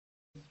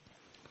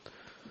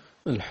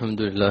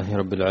الحمد لله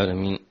رب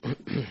العالمين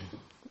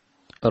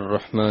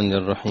الرحمن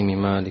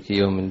الرحيم مالك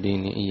يوم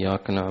الدين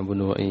إياك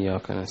نعبد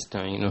وإياك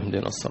نستعين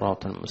اهدنا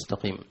الصراط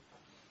المستقيم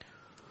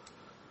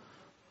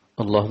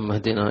اللهم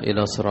اهدنا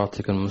إلى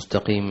صراطك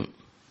المستقيم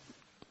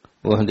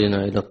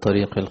واهدنا إلى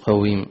الطريق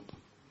القويم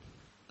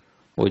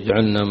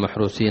واجعلنا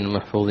محروسين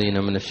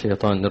محفوظين من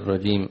الشيطان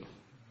الرجيم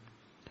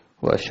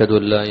وأشهد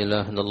أن لا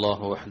إله إلا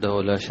الله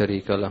وحده لا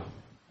شريك له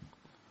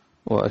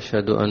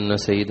وأشهد أن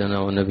سيدنا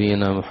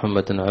ونبينا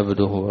محمدا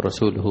عبده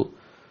ورسوله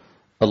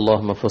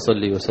اللهم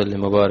فصل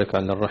وسلم وبارك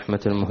على الرحمة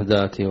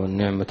المهداة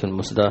والنعمة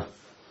المسداة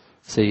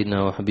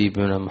سيدنا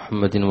وحبيبنا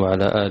محمد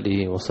وعلى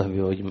آله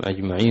وصحبه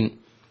أجمعين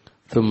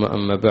ثم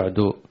أما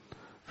بعد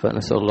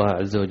فنسأل الله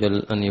عز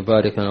وجل أن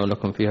يبارك لنا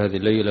ولكم في هذه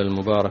الليلة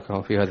المباركة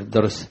وفي هذا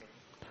الدرس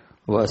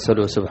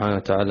وأسأله سبحانه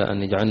وتعالى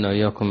أن يجعلنا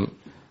وإياكم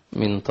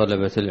من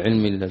طلبة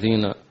العلم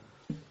الذين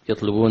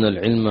يطلبون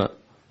العلم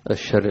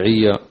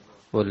الشرعي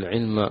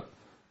والعلم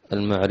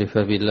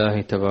المعرفة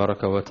بالله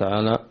تبارك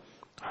وتعالى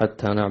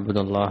حتى نعبد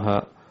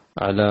الله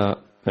على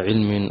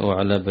علم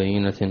وعلى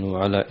بينة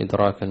وعلى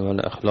إدراك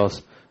وعلى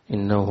إخلاص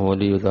إنه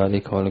ولي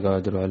ذلك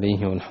والقادر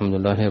عليه والحمد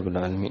لله رب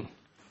العالمين.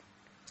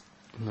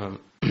 نعم.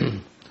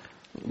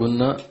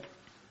 قلنا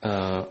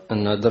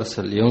أن درس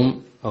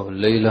اليوم أو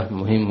الليلة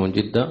مهم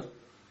جدا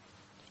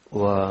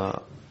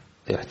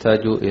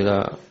ويحتاج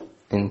إلى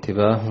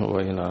انتباه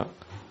وإلى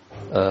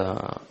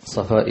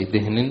صفاء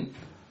ذهن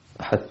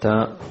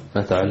حتى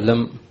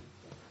نتعلم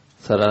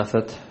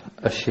ثلاثة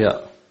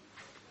أشياء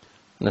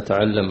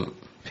نتعلم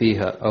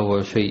فيها.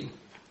 أول شيء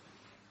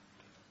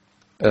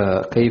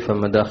كيف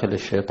مداخل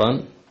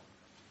الشيطان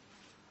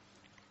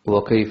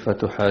وكيف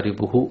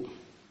تحاربه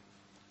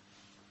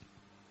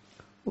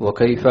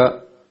وكيف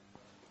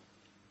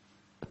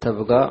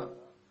تبقى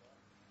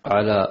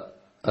على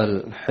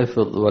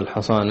الحفظ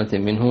والحصانة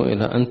منه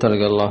إلى أن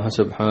تلقى الله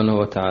سبحانه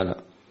وتعالى.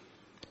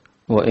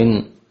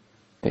 وإن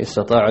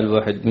استطاع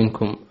الواحد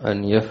منكم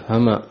أن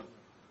يفهم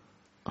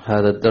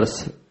هذا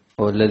الدرس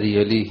والذي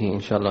يليه إن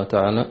شاء الله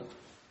تعالى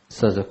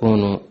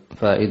ستكون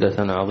فائدة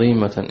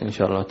عظيمة إن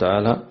شاء الله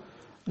تعالى،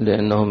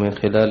 لأنه من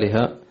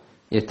خلالها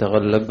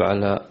يتغلب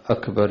على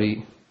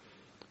أكبر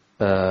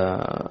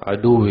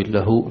عدو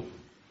له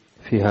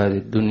في هذه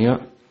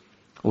الدنيا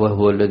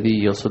وهو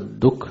الذي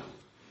يصدك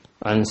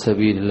عن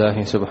سبيل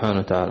الله سبحانه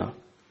وتعالى.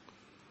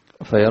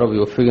 فيا رب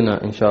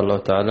يوفقنا إن شاء الله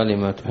تعالى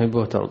لما تحب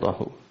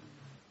وترضاه.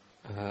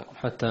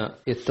 حتى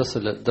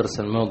يتصل الدرس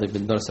الماضي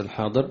بالدرس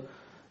الحاضر.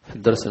 في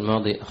الدرس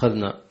الماضي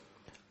أخذنا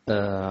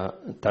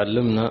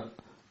تعلمنا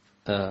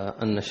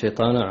أن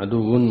الشيطان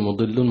عدو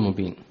مضل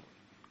مبين،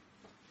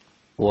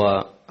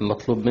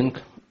 ومطلوب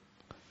منك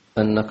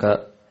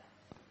أنك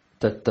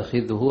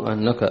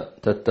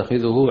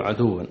تتخذه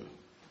عدوا،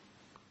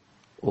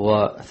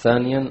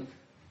 وثانيا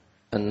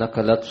أنك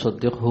لا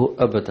تصدقه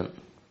أبدا.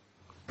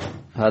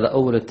 هذا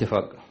أول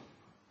اتفاق.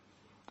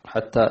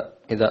 حتى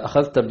إذا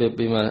أخذت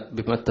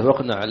بما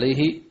اتفقنا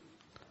عليه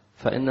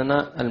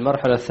فإننا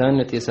المرحلة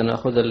الثانية التي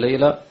سنأخذ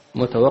الليلة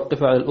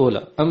متوقفة على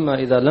الأولى. أما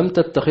إذا لم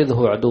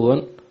تتخذه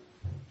عدوا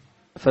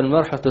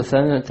فالمرحلة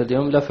الثانية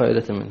اليوم لا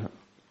فائدة منها.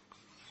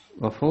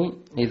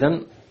 مفهوم؟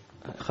 إذن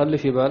خلي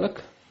في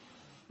بالك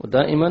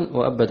ودائما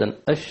وأبدا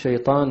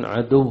الشيطان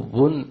عدو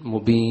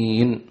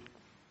مبين.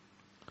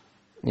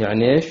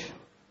 يعني إيش؟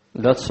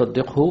 لا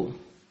تصدقه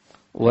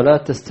ولا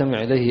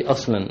تستمع إليه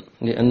أصلا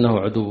لأنه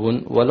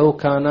عدو، ولو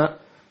كان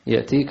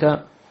يأتيك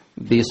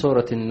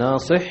بصورة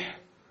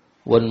الناصح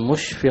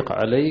والمشفق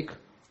عليك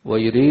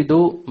ويريد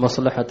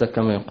مصلحتك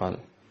كما يقال.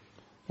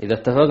 إذا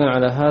اتفقنا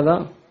على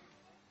هذا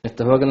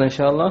اتفقنا إن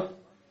شاء الله.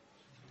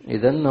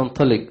 إذا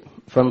ننطلق.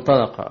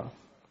 فانطلق.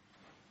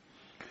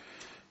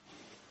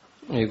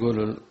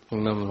 يقول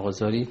الإمام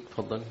الغزالي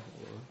تفضل.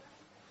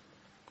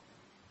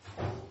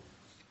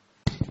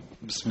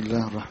 بسم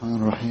الله الرحمن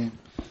الرحيم،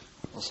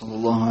 وصلى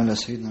الله على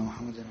سيدنا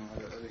محمد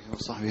وعلى آله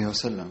وصحبه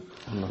وسلم.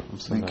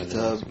 من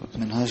كتاب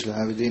منهاج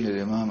العابدين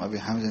للإمام أبي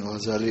حامد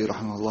الغزالي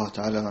رحمه الله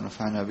تعالى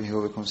ونفعنا به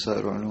وبكم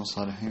سائر علوم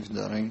الصالحين في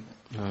الدارين.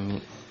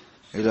 آمين.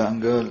 إلى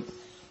أن قال: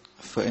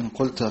 فإن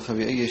قلت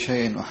فبأي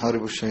شيء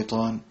أحارب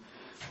الشيطان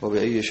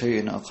وبأي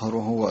شيء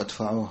أقهره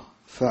وأدفعه،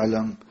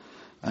 فاعلم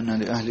أن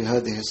لأهل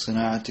هذه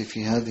الصناعة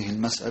في هذه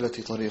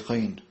المسألة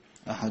طريقين.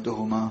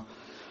 أحدهما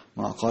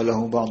ما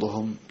قاله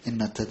بعضهم: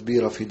 إن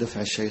التدبير في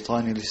دفع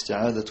الشيطان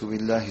الاستعاذة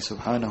بالله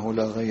سبحانه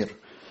لا غير،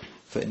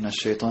 فإن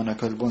الشيطان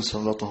كلب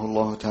سلطه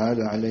الله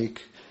تعالى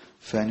عليك،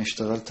 فإن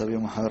اشتغلت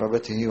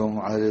بمحاربته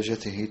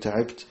ومعالجته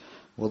تعبت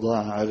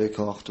وضاع عليك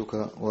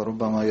وقتك،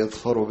 وربما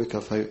يظفر بك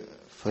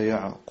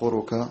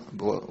فيعقرك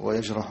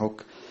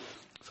ويجرحك،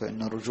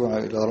 فإن الرجوع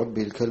إلى رب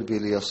الكلب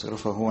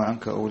ليصرفه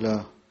عنك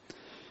أولاه.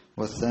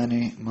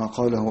 والثاني ما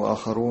قاله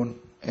آخرون: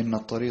 إن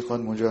الطريق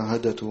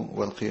المجاهدة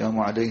والقيام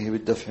عليه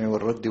بالدفع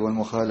والرد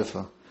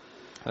والمخالفة.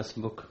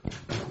 حسبك.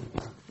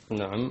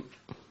 نعم.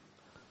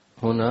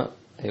 هنا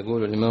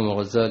يقول الإمام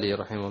الغزالي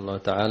رحمه الله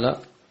تعالى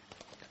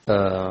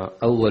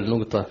أول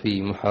نقطة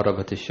في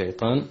محاربة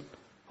الشيطان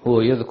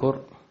هو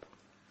يذكر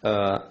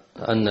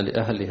أن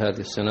لأهل هذه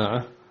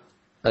الصناعة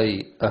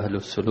أي أهل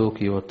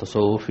السلوك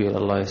والتصوف إلى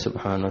الله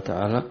سبحانه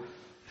وتعالى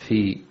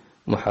في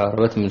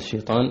محاربة من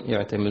الشيطان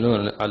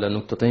يعتمدون على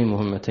نقطتين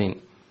مهمتين.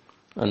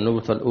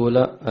 النقطة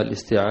الأولى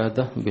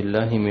الاستعاذة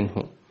بالله منه،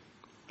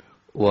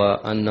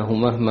 وأنه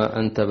مهما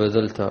أنت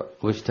بذلت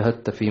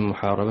واجتهدت في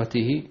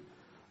محاربته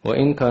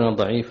وإن كان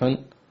ضعيفا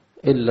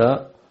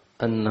إلا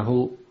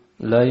أنه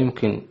لا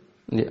يمكن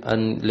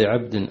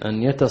لعبد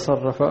أن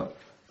يتصرف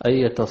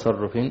أي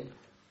تصرف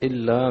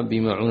إلا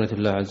بمعونة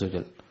الله عز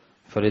وجل.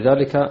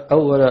 فلذلك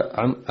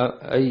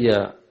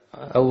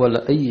أول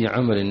أي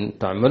عمل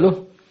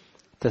تعمله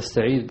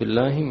تستعيذ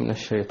بالله من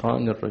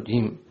الشيطان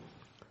الرجيم.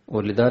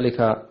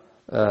 ولذلك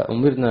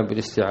أمرنا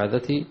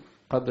بالاستعاذة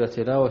قبل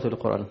تلاوة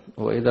القرآن،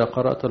 وإذا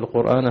قرأت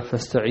القرآن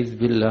فاستعذ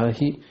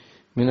بالله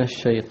من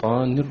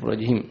الشيطان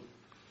الرجيم،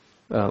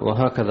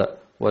 وهكذا.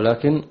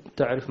 ولكن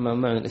تعرف ما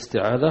معنى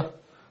الاستعاذة؟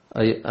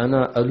 أي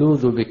أنا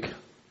ألوذ بك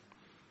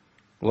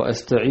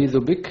وأستعيذ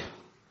بك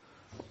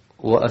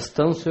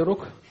وأستنصرك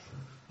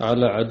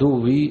على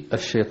عدوي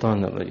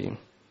الشيطان الرجيم.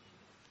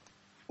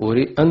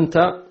 أنت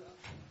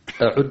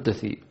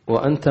عدتي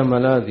وأنت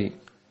ملاذي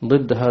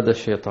ضد هذا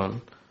الشيطان،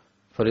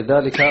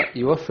 فلذلك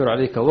يوفر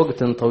عليك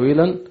وقتا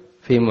طويلا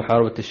في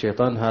محاربة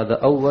الشيطان. هذا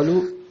أول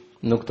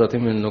نقطة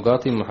من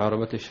نقاط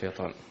محاربة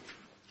الشيطان.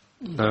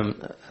 نعم،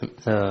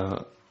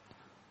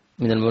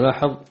 من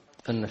الملاحظ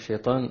أن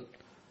الشيطان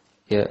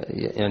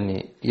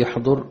يعني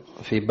يحضر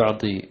في بعض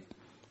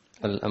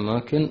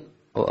الأماكن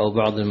أو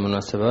بعض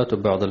المناسبات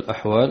وبعض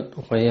الأحوال،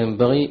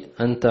 وينبغي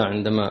أنت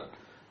عندما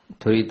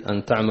تريد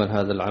أن تعمل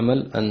هذا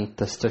العمل أن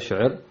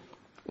تستشعر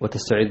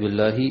وتستعيذ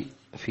بالله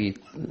في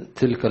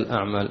تلك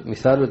الأعمال.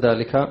 مثال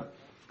ذلك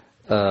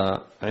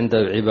عند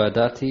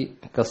العبادات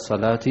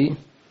كالصلاة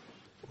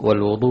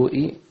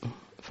والوضوء،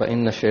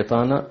 فإن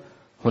الشيطان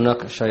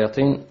هناك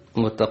شياطين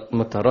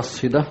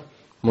مترصدة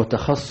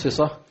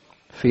متخصصة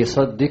في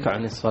صدك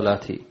عن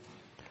الصلاة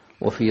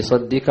وفي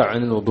صدك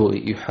عن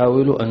الوضوء،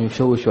 يحاول أن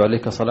يشوش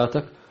عليك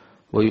صلاتك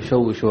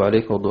ويشوش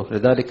عليك وضوءك.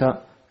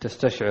 لذلك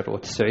تستشعر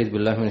وتستعيذ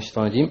بالله من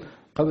الشيطان الرجيم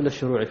قبل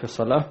الشروع في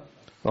الصلاة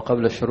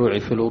وقبل الشروع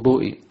في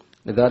الوضوء.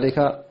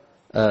 لذلك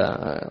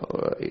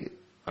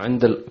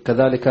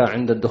كذلك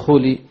عند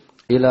الدخول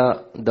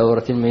إلى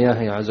دورة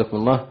المياه عزكم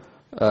الله،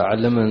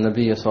 علمنا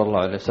النبي صلى الله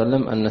عليه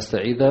وسلم أن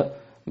نستعيذ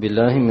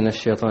بالله من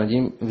الشيطان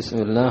الرجيم.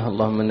 بسم الله،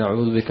 اللهم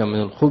نعوذ بك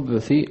من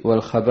الخبث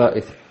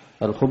والخبائث.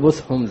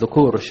 الخبث هم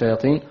ذكور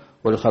الشياطين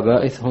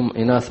والخبائث هم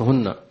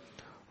إناثهن.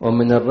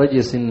 ومن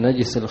الرجس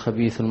النجس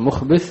الخبيث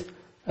المخبث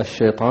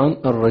الشيطان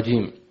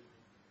الرجيم،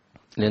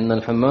 لأن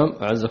الحمام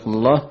أعزكم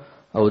الله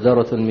أو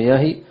دورة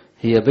المياه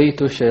هي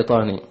بيت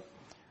الشيطان.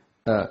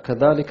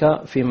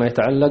 كذلك فيما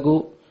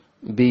يتعلق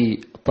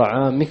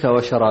بطعامك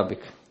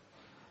وشرابك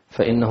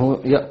فإنه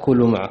يأكل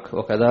معك،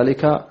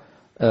 وكذلك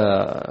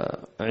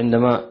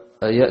عندما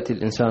يأتي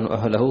الإنسان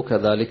أهله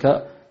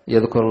كذلك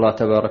يذكر الله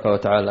تبارك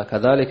وتعالى.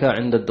 كذلك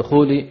عند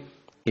الدخول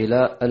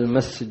إلى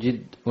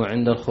المسجد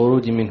وعند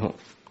الخروج منه،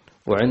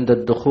 وعند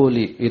الدخول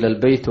إلى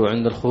البيت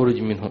وعند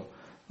الخروج منه،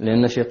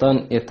 لأن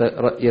الشيطان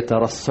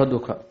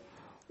يترصدك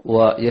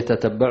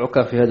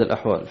ويتتبعك في هذه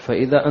الأحوال.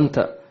 فإذا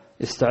أنت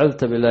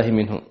استعذت بالله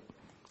منه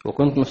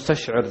وكنت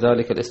مستشعر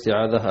ذلك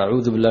الاستعاذة،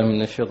 أعوذ بالله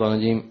من الشيطان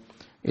الرجيم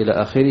إلى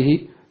آخره،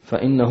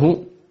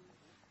 فإنه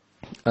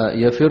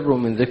يفر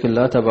من ذكر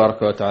الله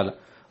تبارك وتعالى.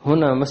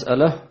 هنا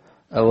مسألة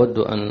أود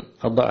أن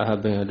أضعها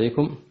بين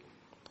يديكم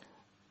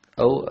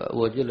أو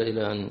وجل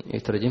إلى أن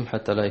يترجم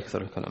حتى لا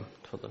يكثر الكلام.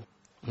 تفضل.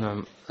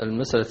 نعم،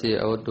 المسألة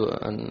التي أود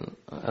أن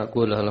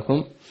أقولها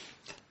لكم،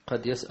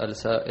 قد يسأل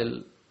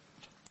سائل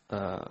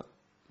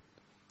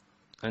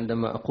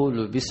عندما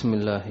أقول بسم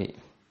الله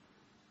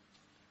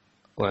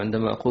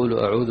وعندما أقول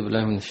أعوذ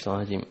بالله من الشيطان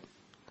الرجيم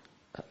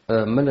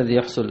ما الذي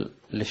يحصل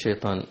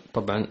للشيطان؟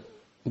 طبعا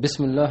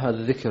بسم الله هذا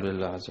ذكر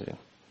لله عز وجل،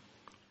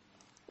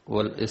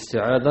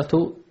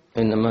 والاستعاذة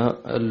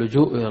إنما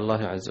اللجوء إلى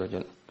الله عز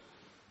وجل.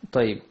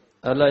 طيب،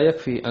 ألا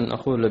يكفي أن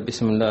أقول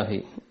بسم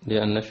الله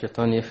لأن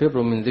الشيطان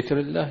يفر من ذكر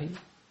الله؟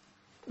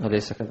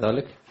 أليس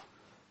كذلك؟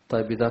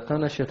 طيب، إذا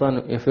كان الشيطان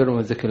يفر من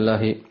ذكر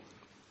الله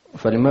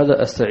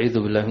فلماذا أستعيذ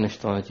بالله من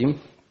الشيطان الرجيم؟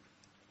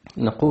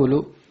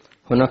 نقول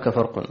هناك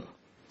فرق.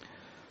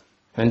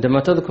 عندما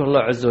تذكر الله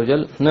عز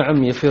وجل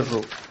نعم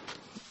يفر،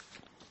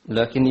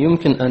 لكن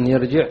يمكن أن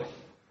يرجع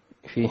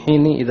في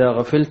حين إذا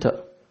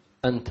غفلت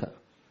أنت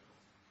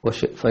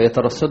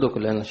فيترصدك،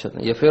 لأن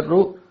الشيطان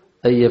يفر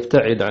أي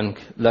يبتعد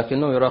عنك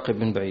لكنه يراقب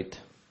من بعيد.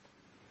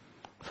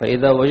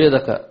 فإذا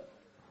وجدك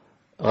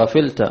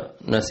غفلت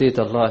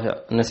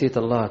نسيت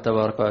الله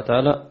تبارك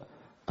وتعالى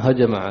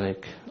هجم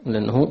عليك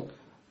لأنه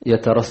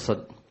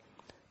يترصد.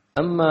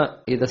 أما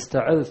إذا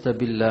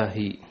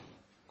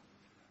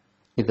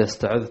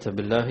استعذت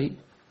بالله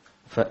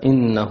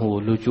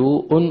فإنه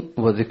لجوء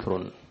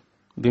وذكر،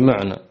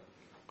 بمعنى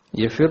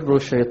يفر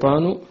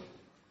الشيطان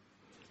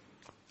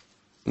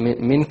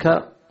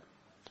منك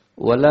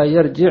ولا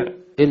يرجع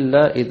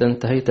إلا إذا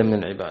انتهيت من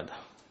العبادة.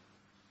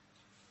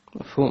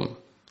 مفهوم؟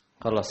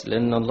 خلاص،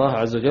 لأن الله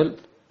عز وجل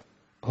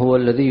هو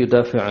الذي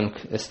يدافع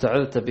عنك،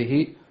 استعذت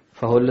به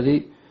فهو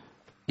الذي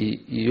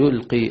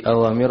يلقي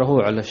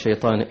أوامره على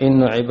الشيطان،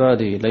 إن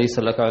عبادي ليس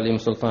لك عليهم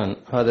سلطان،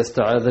 هذا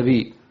استعاذ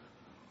بي.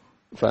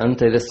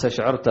 فأنت إذا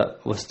استشعرت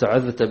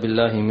واستعذت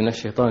بالله من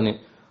الشيطان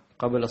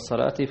قبل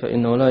الصلاة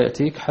فإنه لا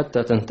يأتيك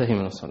حتى تنتهي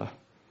من الصلاة،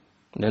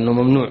 لأنه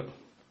ممنوع.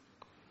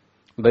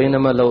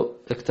 بينما لو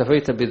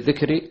اكتفيت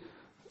بالذكر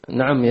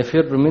نعم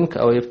يفر منك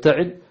أو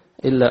يبتعد،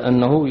 إلا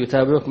أنه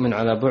يتابعك من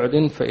على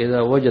بعد،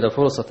 فإذا وجد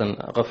فرصة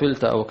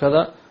غفلت أو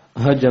كذا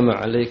هجم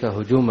عليك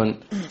هجوما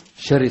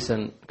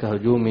شرسا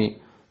كهجوم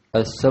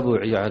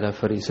السبع على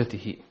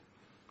فريسته.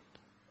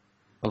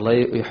 الله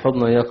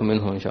يحفظنا إياكم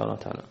منه إن شاء الله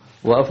تعالى.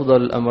 وأفضل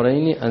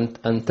الأمرين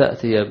أن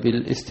تأتي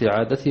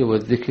بالاستعادة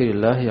والذكر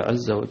الله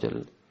عز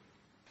وجل.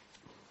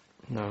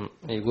 نعم.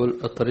 يقول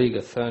الطريقة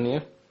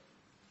الثانية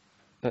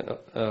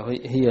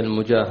هي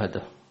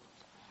المجاهدة،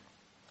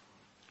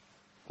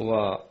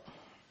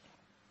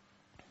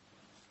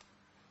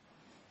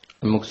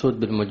 والمقصود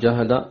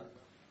بالمجاهدة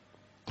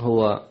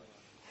هو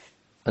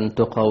أن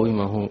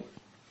تقاومه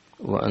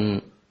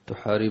وأن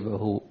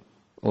تحاربه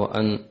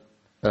وأن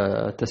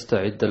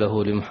تستعد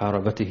له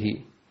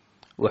لمحاربته.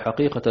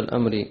 وحقيقة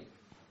الأمر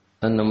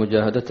أن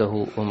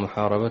مجاهدته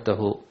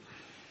ومحاربته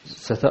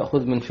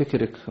ستأخذ من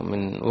فكرك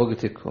ومن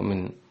وقتك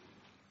ومن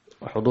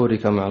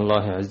حضورك مع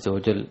الله عز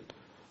وجل،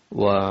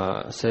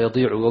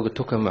 وسيضيع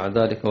وقتك مع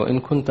ذلك وإن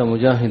كنت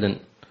مجاهدا.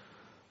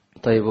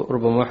 طيب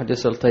ربما واحد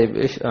يسأل طيب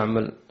إيش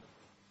أعمل؟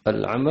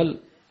 العمل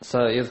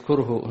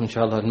سيذكره إن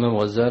شاء الله الإمام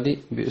الغزالي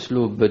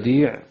بأسلوب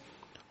بديع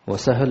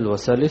وسهل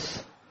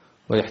وسلس،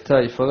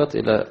 ويحتاج فقط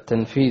إلى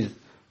تنفيذ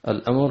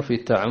الأمر في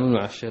التعامل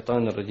مع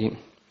الشيطان الرجيم.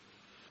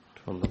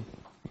 تفضل.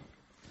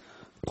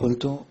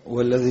 قلت: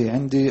 والذي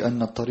عندي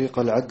أن الطريق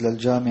العدل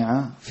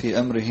الجامعة في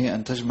أمره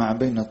أن تجمع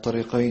بين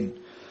الطريقين،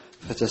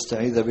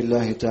 فتستعيذ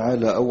بالله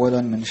تعالى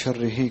أولا من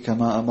شره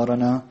كما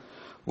أمرنا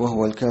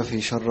وهو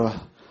الكافي شره،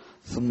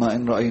 ثم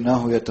إن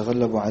رأيناه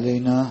يتغلب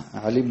علينا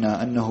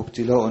علمنا أنه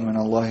ابتلاء من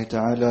الله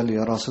تعالى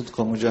ليرى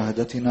صدق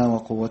مجاهدتنا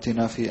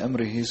وقوتنا في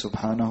أمره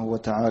سبحانه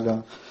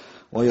وتعالى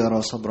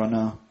ويرى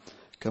صبرنا،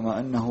 كما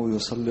أنه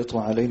يسلط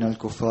علينا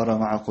الكفار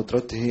مع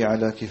قدرته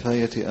على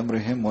كفاية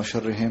أمرهم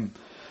وشرهم،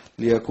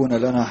 ليكون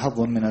لنا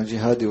حظ من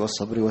الجهاد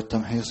والصبر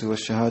والتمحيص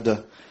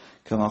والشهادة،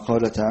 كما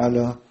قال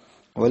تعالى: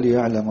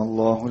 وليعلم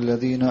الله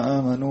الذين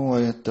آمنوا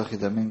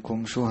ويتخذ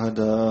منكم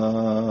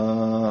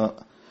شهداء.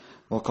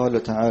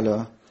 وقال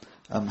تعالى: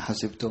 أم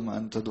حسبتم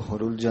أن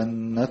تدخلوا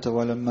الجنة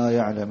ولما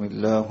يعلم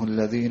الله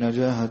الذين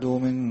جاهدوا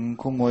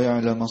منكم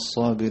ويعلم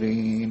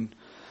الصابرين.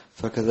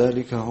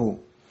 فكذلك هو.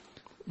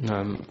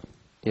 نعم.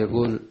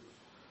 يقول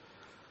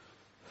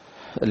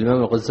الإمام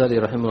الغزالي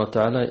رحمه الله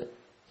تعالى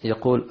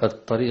يقول: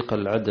 الطريق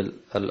العدل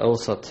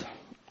الأوسط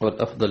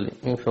والأفضل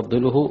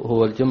يفضله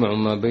هو الجمع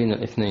ما بين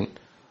الاثنين،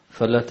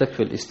 فلا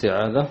تكفي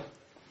الاستعاذة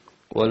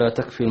ولا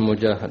تكفي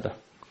المجاهدة،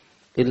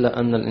 إلا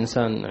أن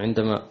الإنسان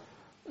عندما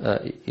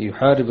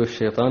يحارب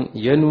الشيطان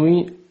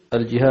ينوي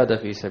الجهاد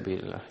في سبيل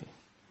الله،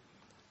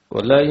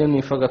 ولا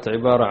ينوي فقط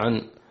عبارة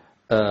عن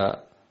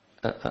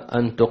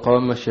أن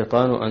تقاوم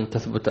الشيطان وأن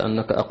تثبت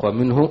أنك أقوى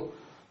منه،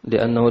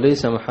 لأنه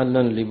ليس محلا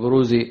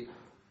لبروز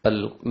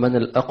من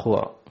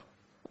الأقوى.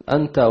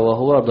 أنت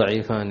وهو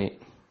ضعيفان،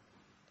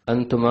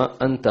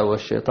 أنت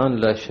والشيطان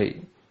لا شيء،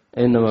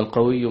 إنما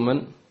القوي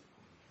من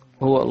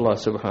هو الله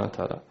سبحانه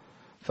وتعالى.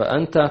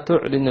 فأنت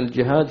تعلن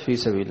الجهاد في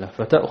سبيل الله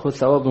فتأخذ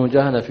ثواب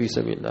مجاهدة في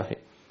سبيل الله،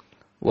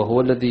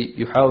 وهو الذي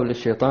يحاول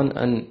الشيطان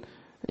أن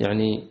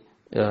يعني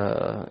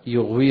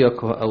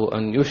يغويك أو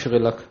أن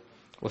يشغلك.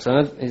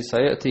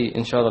 وسيأتي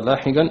إن شاء الله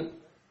لاحقا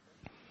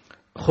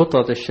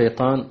خطة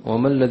الشيطان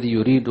وما الذي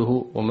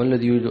يريده وما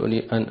الذي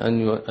يريد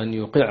أن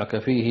يوقعك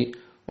فيه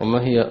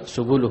وما هي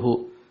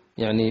سبله،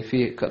 يعني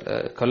في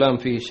كلام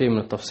فيه شيء من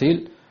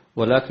التفصيل،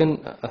 ولكن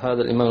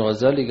هذا الإمام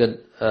الغزالي قد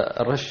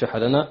رشح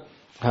لنا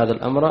هذا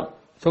الأمر،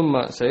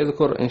 ثم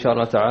سيذكر إن شاء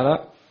الله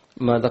تعالى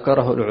ما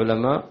ذكره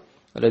العلماء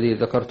الذي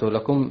ذكرته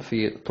لكم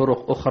في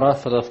طرق أخرى،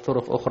 3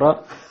 طرق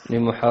أخرى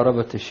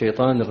لمحاربة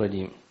الشيطان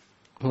الرجيم.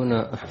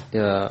 هنا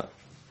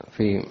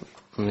في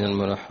من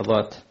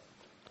الملاحظات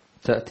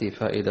تأتي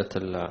فائدة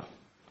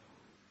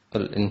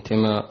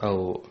الانتماء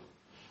أو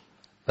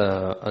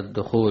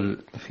الدخول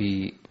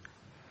في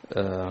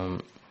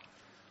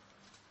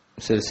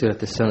سلسلة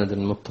السند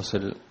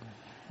المتصل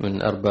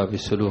من أرباب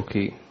السلوك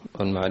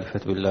والمعرفة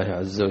بالله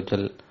عز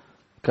وجل،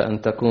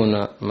 كأن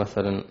تكون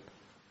مثلا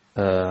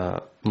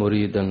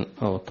مريدا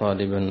أو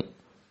طالبا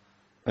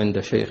عند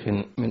شيخ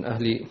من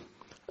أهل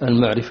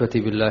المعرفة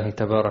بالله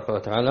تبارك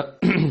وتعالى.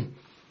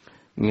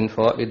 من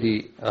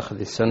فوائد أخذ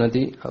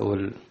السند أو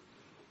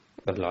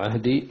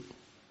العهد،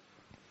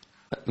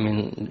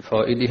 من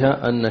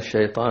فوائدها أن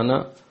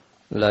الشيطان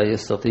لا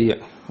يستطيع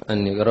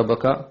أن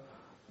يقربك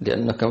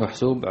لأنك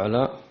محسوب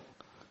على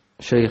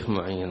شيخ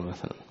معين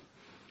مثلا،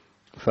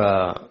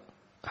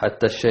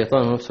 فحتى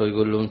الشيطان نفسه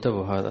يقول له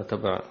انتبه هذا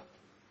تبع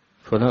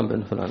فلان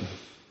بن فلان.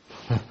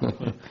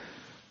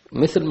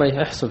 مثل ما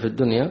يحصل في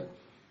الدنيا،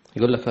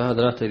 يقول لك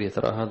هذا لا تدري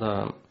ترى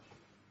هذا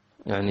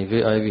يعني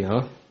VIP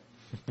ها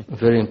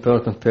very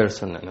important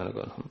person يعني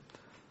نقولهم.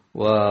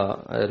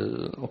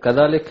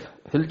 وكذلك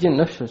في الجن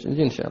نفسه،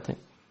 الجن شياطين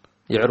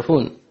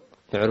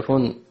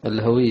يعرفون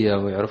الهوية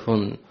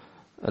ويعرفون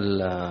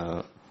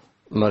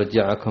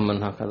مرجعكم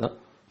من هكذا،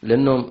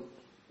 لأنهم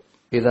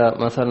إذا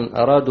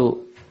مثلا أرادوا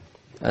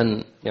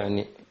أن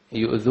يعني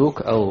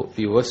يؤذوك أو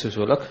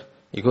يوسوسوا لك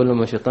يقول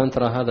لهم الشيطان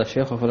ترى هذا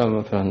الشيخ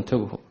وفلان فلان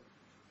انتبهوا،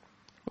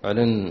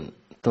 وبعدين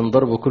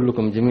تنضربوا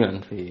كلكم جميعا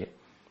في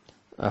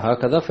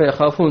هكذا،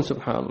 فيخافون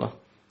سبحان الله.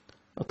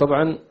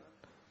 طبعا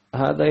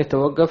هذا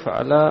يتوقف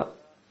على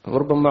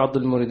ربما بعض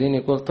المريدين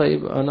يقول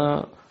طيب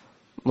أنا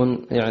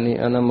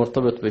يعني أنا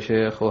مرتبط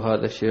بشيخ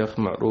وهذا الشيخ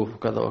معروف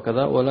وكذا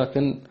وكذا،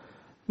 ولكن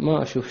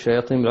ما أشوف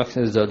شياطين، بالعكس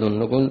يزدادون.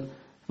 نقول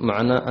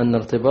معنى أن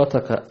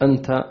ارتباطك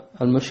أنت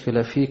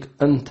المشكلة فيك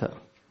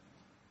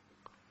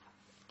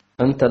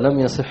أنت لم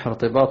يصح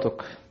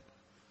ارتباطك،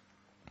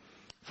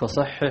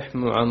 فصحح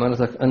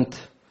معاملتك أنت،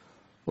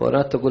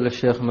 ولا تقول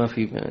الشيخ ما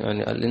في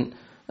يعني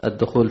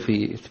الدخول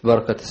في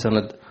بركة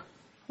السند،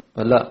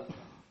 لا،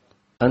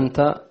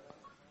 أنت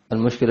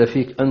المشكلة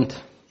فيك أنت،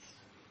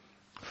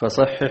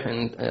 فصحح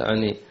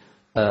يعني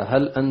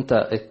هل أنت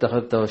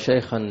اتخذته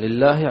شيخا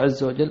لله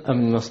عز وجل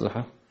أم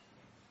للمصلحة؟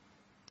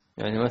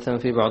 يعني مثلا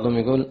في بعضهم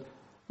يقول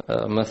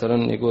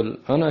مثلا يقول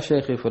أنا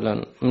شيخي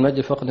فلان من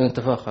أجل فقط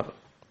نتفاخر،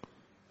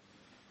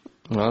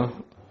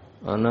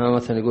 أنا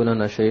مثلا يقول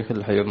أنا شيخ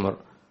الحي عمر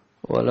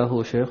ولا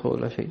هو شيخ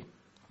ولا شيء،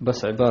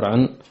 بس عبارة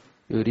عن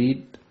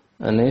يريد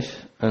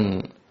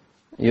أن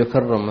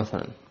يكرم،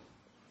 مثلا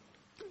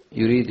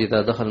يريد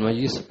إذا دخل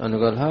المجلس أن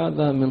يقول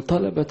هذا من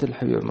طلبة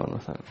الحبيب عمر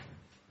مثلا،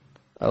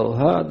 أو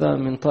هذا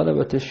من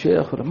طلبة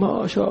الشيخ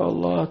ما شاء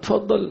الله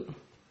تفضل،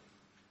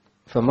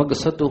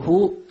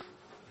 فمقصده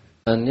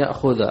أن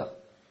يأخذ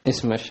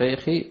اسم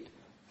الشيخ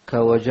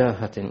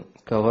كوجاهة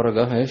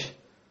كورقة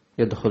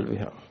يدخل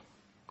بها،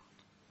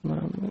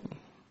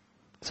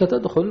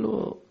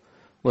 ستدخل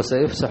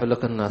وسيفسح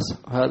لك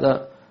الناس.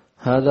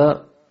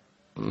 هذا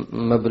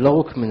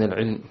مبلغك من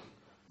العلم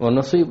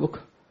ونصيبك،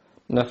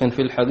 لكن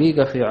في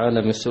الحقيقة في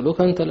عالم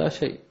السلوك أنت لا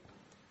شيء،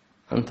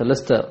 أنت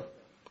لست.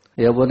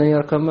 يا بني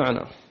اركب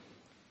معنا،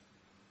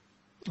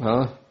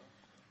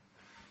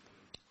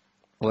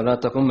 ولا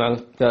تكن مع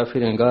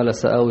الكافرين. قال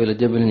سآوي إلى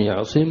جبل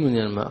يعصمني من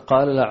الماء،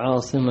 قال لا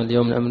عاصم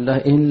اليوم من أمر الله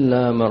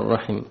إلا من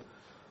رحم،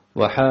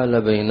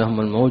 وحال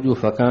بينهما الموج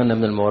فكان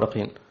من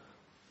المغرقين،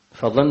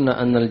 فظن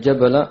أن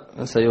الجبل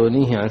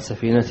سيغنيه عن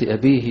سفينة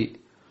أبيه،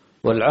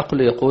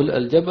 والعقل يقول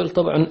الجبل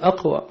طبعا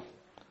أقوى،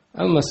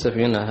 أما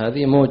السفينة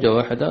هذه موجة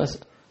واحدة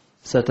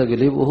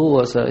ستقلبه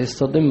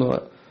وسيصطدم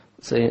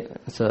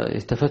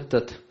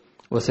وسيتفتت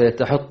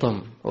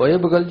وسيتحطم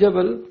ويبقى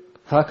الجبل.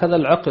 هكذا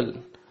العقل،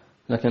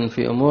 لكن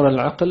في أمور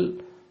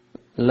العقل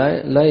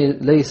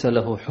ليس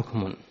له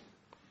حكم.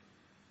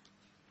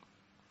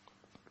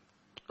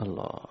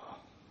 الله.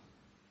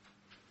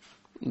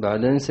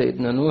 بعدين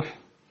سيدنا نوح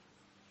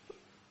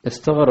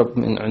استغرب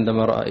من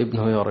عندما رأى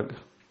ابنه يغرق،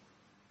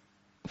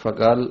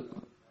 فقال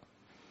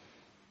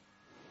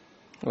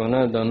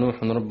ونادى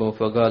نوح ربه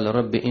فقال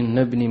رب إن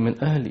ابني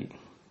من أهلي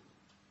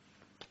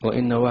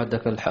وإن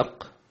وعدك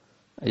الحق.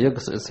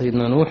 يقصد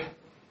سيدنا نوح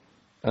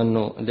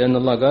أنه لأن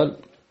الله قال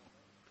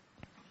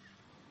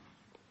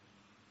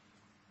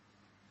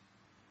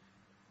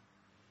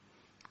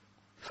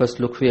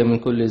فاسلك فيها من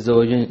كل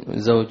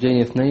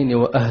زوجين اثنين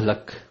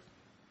وأهلك،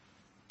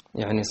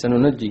 يعني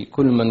سننجي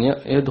كل من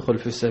يدخل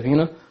في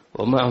السفينة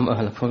ومعهم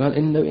أهلك. فقال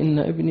إن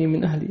ابني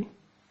من أهلي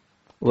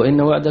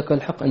وإن وعدك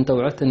الحق، أنت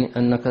وعدتني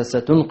أنك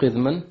ستنقذ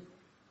من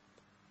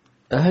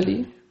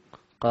أهلي.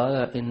 قال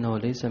إنه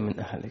ليس من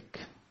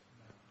أهلك.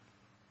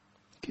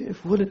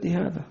 كيف ولدي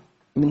هذا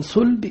من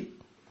صلبي؟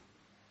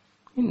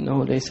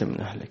 إنه ليس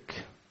من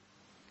أهلك.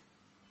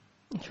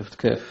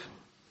 شفت كيف؟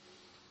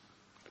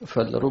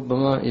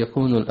 فلربما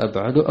يكون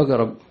الأبعد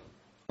أقرب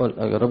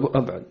والأقرب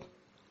أبعد،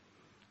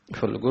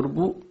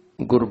 فالقرب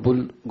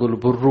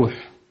قرب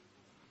الروح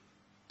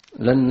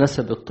لا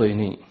النسب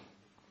الطيني.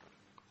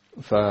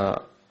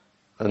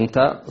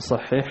 فأنت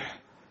صحح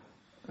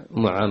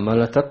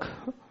معاملتك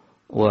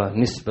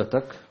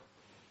ونسبتك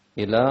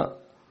إلى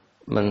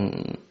من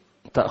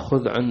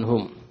تأخذ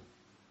عنهم،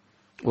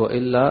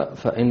 وإلا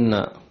فإن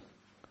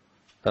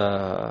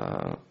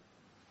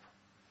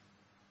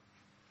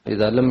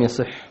إذا لم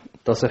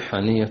تصح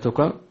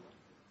نيتك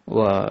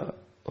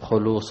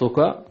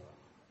وخلوصك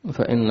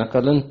فإنك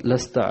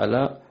لست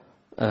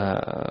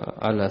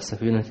على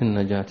سفينة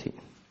النجاة.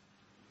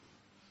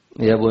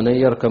 يا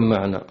بني اركب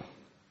معنا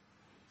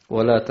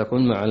ولا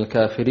تكن مع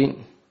الكافرين.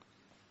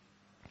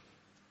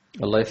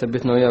 الله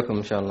يثبتنا وإياكم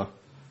إن شاء الله.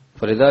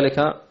 فلذلك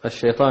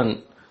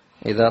الشيطان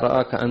إذا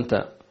رآك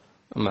أنت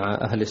مع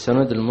أهل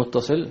السند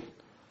المتصل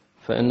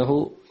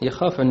فإنه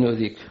يخاف أن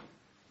يؤذيك،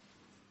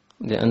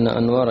 لأن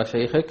أنوار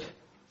شيخك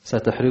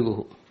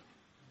ستحرقه.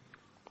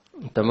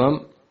 تمام.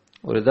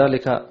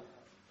 ولذلك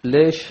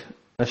ليش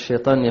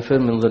الشيطان يفر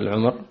من ظل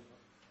عمر؟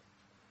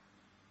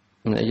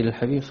 من أجل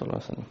الحبيب صلى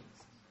الله عليه وسلم،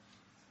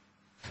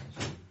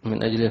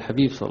 من أجل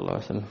الحبيب صلى الله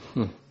عليه وسلم.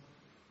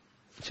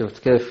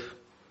 شفت كيف؟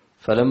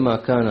 فلما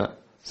كان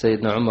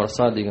سيدنا عمر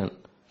صادقا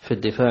في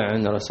الدفاع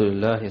عن رسول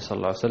الله صلى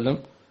الله عليه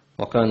وسلم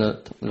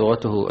وكانت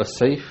لغته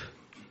السيف،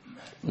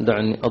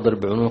 دعني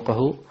أضرب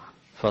عنقه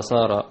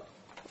فصار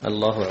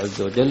الله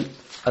عز وجل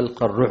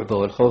ألقى الرعب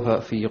والخوف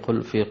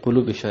في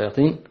قلوب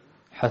الشياطين،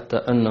 حتى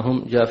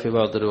أنهم جاء في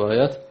بعض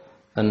الروايات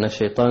أن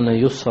الشيطان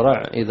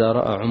يصرع إذا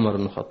رأى عمر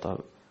بن الخطاب،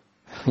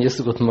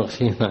 يسقط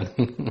مغشيا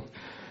يعني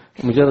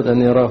مجرد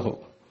أن يراه.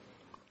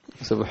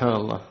 سبحان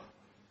الله.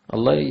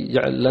 الله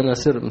يجعل لنا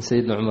سر من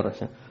سيدنا عمر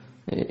عشان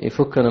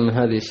يفكنا من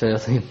هذه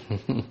الشياطين.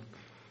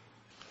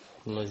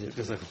 الله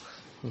يجزاك.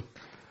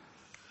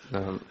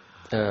 نعم.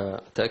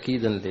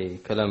 تأكيدا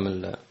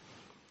لكلام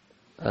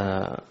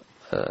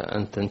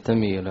أن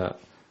تنتمي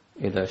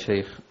إلى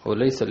شيخ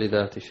وليس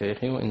لذات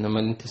شيخ، وإنما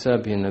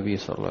الانتساب به النبي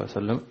صلى الله عليه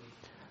وسلم.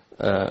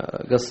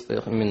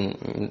 قصد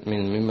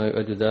مما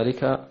يؤدي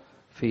ذلك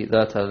في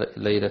ذات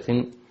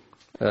ليلة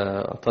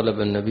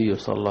طلب النبي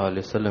صلى الله عليه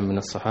وسلم من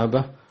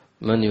الصحابة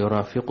من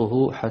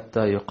يرافقه حتى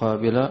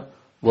يقابل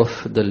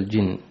وفد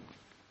الجن.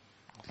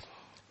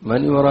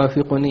 من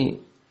يرافقني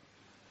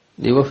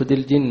لوفد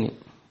الجن،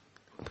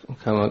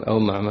 كما أو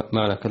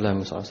معنى كلامه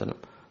صلى الله عليه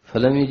وسلم.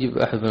 فلم يجب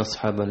أحد من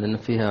الصحابة، لأن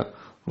فيها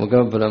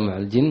مقابلة مع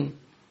الجن،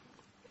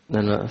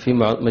 لأن في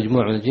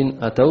مجموعة من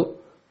الجن أتوا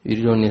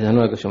يريدون أن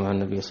يتناقشوا مع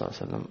النبي صلى الله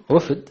عليه وسلم،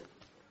 وفد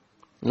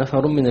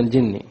نفر من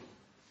الجن.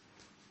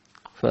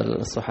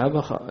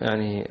 فالصحابة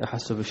يعني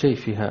أحسوا بشيء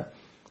فيها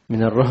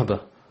من الرهبة.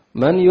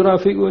 من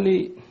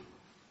يرافقني؟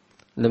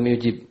 لم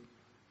يجب.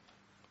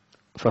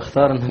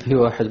 فاختار النبي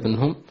واحد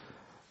منهم،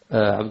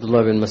 عبد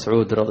الله بن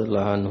مسعود رضي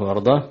الله عنه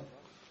وارضاه،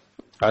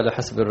 على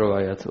حسب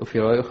الروايات، وفي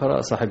رواية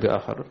أخرى صاحب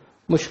آخر.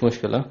 مش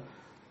مشكلة.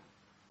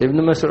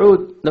 ابن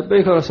مسعود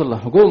لبيك يا رسول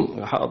الله،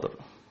 قوم حاضر.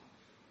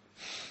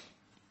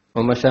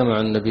 ومشى مع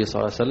النبي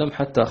صلى الله عليه وسلم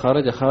حتى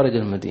خارج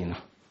المدينة.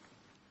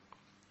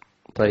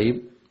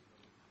 طيب،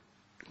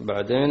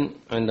 بعدين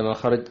عندما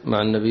خرج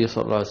مع النبي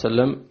صلى الله عليه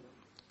وسلم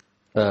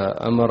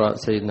أمر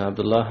سيدنا عبد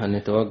الله أن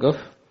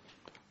يتوقف،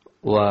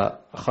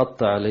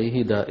 وخط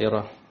عليه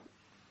دائرة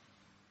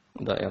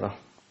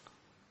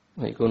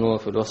يكون هو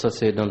في الوسط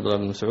سيدنا عبد الله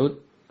بن مسعود،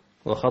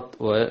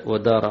 وخط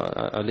ودار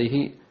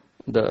عليه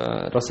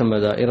رسم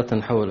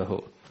دائرة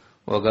حوله،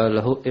 وقال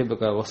له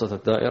ابقى وسط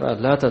الدائرة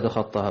لا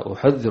تتخطاها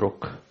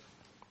أحذرك.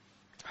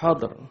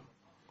 حاضر.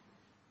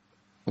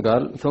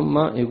 قال ثم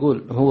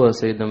يقول هو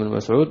سيدنا بن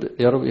مسعود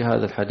يروي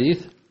هذا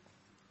الحديث،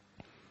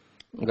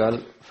 قال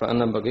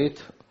فأنا بقيت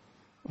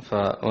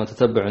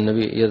وتتبع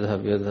النبي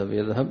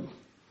يذهب.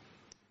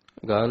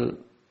 قال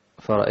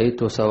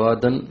فرأيت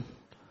سوادا،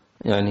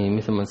 يعني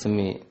مثل ما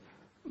نسميه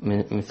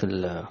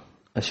مثل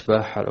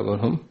أشباح على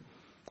قولهم،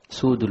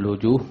 سود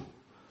الوجوه،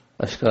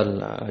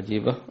 أشكال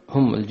عجيبة،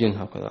 هم الجن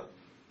هكذا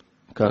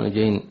كانوا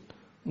جايين.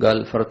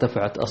 قال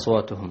فارتفعت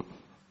أصواتهم.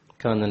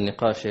 كان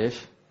النقاش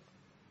إيش؟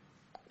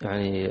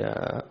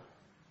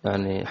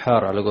 يعني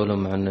حار على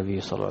قولهم مع النبي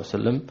صلى الله عليه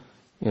وسلم،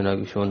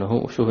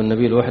 يناقشونه. شوف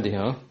النبي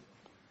لوحده،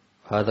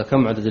 هذا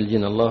كم عدد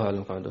الجن الله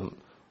أعلم عددهم،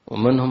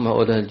 ومن هم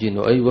هؤلاء الجن،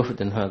 وأي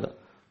وفد هذا،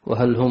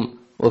 وهل هم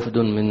وفد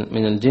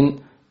من الجن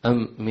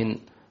أم من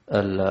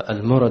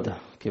المردة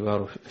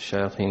كبار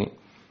الشياطين.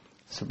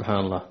 سبحان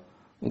الله.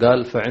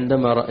 قال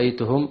فعندما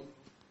رأيتهم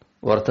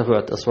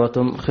وارتفعت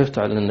أصواتهم خفت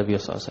على النبي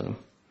صلى الله عليه وسلم،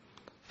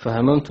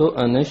 فهممت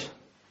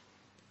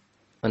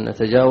أن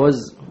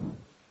أتجاوز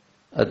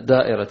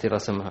الدائرة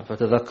رسمها،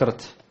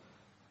 فتذكرت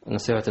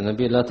نصيحة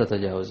النبي لا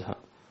تتجاوزها.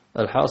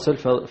 الحاصل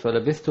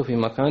فلبثت في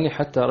مكاني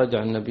حتى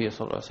رجع النبي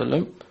صلى الله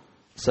عليه وسلم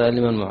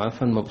سالما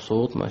معافا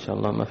مبسوط ما شاء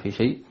الله ما في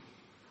شيء.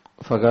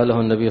 فقال له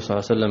النبي صلى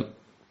الله عليه وسلم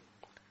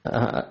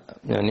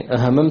يعني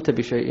أهممت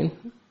بشيء؟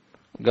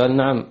 قال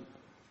نعم.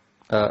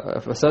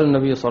 فسأل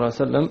النبي صلى الله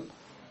عليه وسلم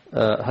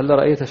هل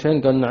رأيت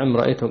شيء؟ قال نعم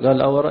رأيته.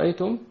 قال أو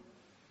رأيتم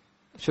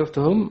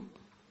شفتهم؟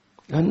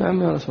 قال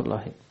نعم يا رسول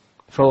الله.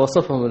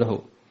 فوصفهم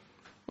له.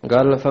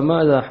 قال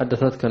فماذا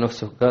حدثتك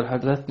نفسك؟ قال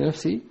حدثتني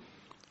نفسي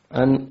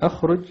أن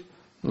أخرج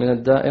من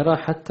الدائرة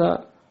حتى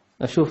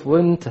أشوف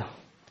وين أنت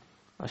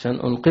عشان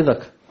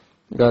أنقذك.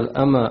 قال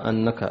أما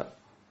أنك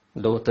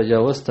لو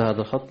تجاوزت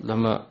هذا الخط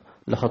لما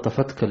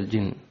لخطفتك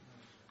الجن،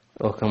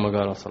 أو كما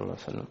قال صلى الله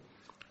عليه وسلم.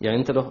 يعني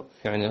أنت لو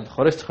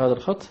خرجت هذا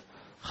الخط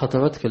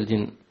خطفتك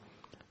الجن.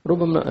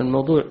 ربما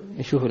الموضوع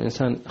يشوف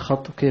الإنسان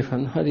خط كيف،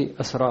 هذه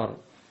أسرار،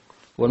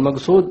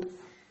 والمقصود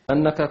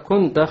أنك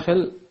كنت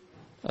داخل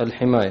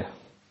الحماية،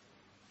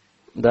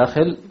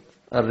 داخل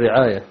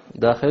الرعاية،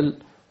 داخل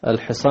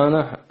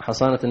الحصانة،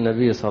 حصانة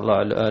النبي صلى الله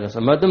عليه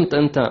وسلم. ما دمت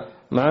أنت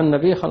مع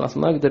النبي خلاص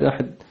ما يقدر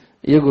أحد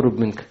يقرب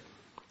منك.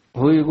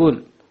 هو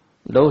يقول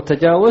لو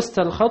تجاوزت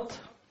الخط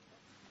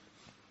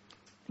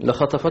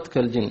لخطفتك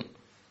الجن.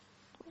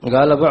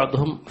 قال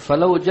بعضهم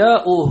فلو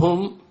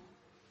جاءوهم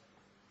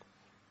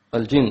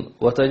الجن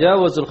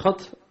وتجاوزوا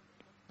الخط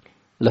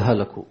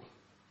لهلكوا.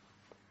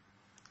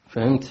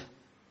 فهمت؟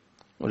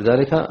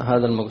 ولذلك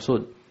هذا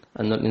المقصود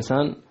أن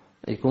الإنسان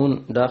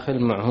يكون داخل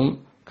معهم،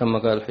 كما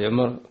قال في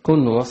عمر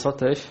كن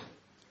وسط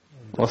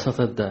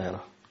وسط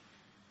الدائرة.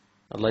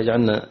 الله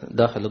يجعلنا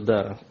داخل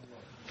الدائرة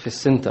في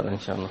السنتر إن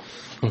شاء الله.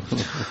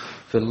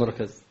 في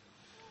المركز.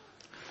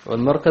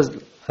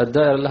 والمركز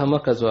الدائرة لها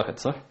مركز واحد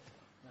صح؟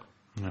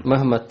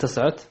 مهما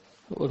اتسعت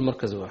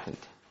والمركز واحد.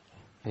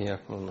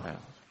 حياكم الله.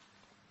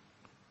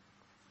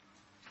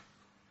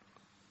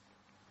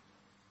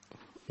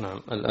 نعم.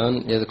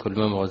 الآن يذكر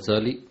الإمام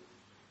الغزالي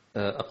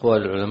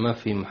أقوال العلماء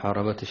في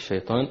محاربة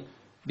الشيطان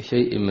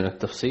بشيء من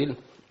التفصيل،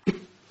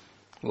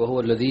 وهو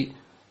الذي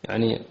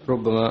يعني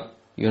ربما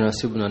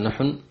يناسبنا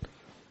نحن،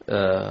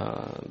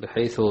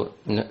 بحيث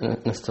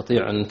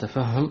نستطيع أن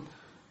نتفهم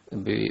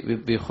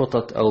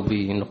بخطط أو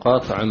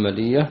بنقاط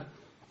عملية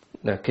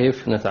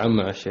كيف نتعامل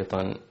مع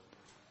الشيطان.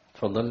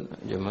 تفضل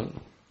جمال.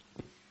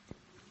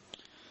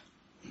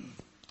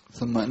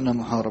 ثم إن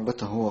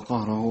محاربته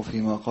وقهره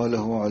فيما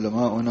قاله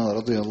علماؤنا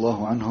رضي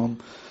الله عنهم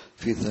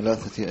في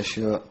 3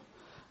 أشياء: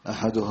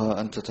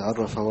 أحدها أن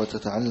تتعرف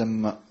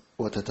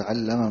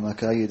وتتعلم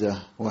مكايده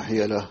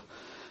وحيله،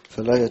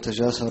 فلا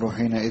يتجاسر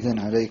حينئذ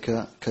عليك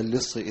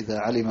كاللص إذا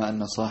علم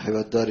أن صاحب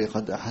الدار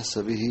قد أحس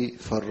به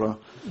فر.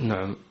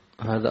 نعم،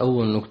 هذا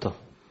أول نقطة.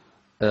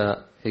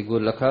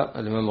 يقول لك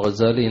الإمام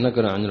الغزالي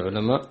نقل عن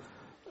العلماء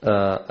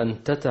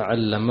أن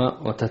تتعلم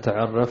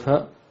وتتعرف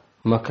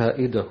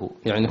مكائده،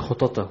 يعني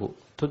خططه،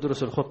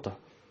 تدرس الخطة.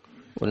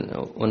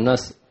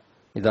 والناس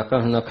إذا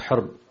كان هناك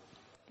حرب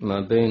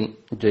ما بين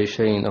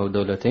جيشين أو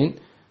دولتين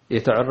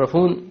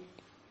يتعرفون،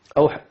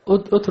 أو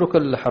اترك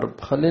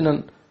الحرب،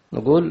 خلينا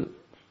نقول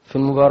في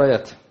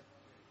المباريات،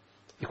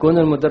 يكون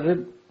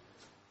المدرب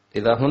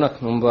إذا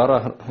هناك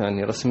مباراة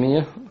يعني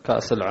رسمية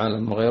كأس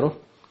العالم وغيره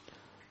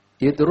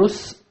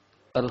يدرس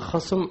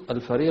الخصم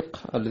الفريق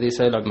الذي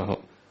سيلعب معه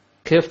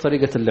كيف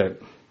طريقة اللعب،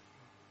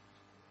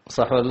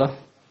 صح ولا لا؟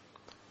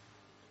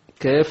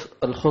 كيف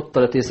الخطة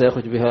التي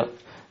سيخرج بها،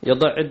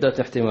 يضع عدة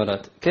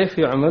احتمالات، كيف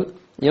يعمل،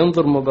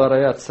 ينظر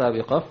مباريات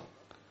سابقة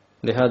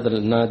لهذا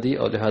النادي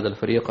أو لهذا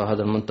الفريق أو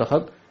هذا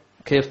المنتخب،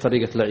 كيف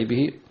طريقة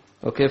لعبه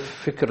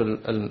وكيف فكر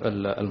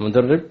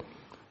المدرب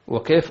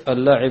وكيف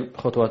اللاعب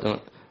خطواته،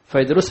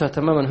 فيدرسها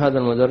تماما. هذا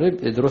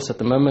المدرب يدرسها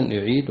تماما،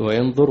 يعيد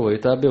وينظر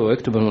ويتابع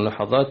ويكتب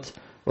الملاحظات،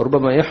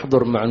 وربما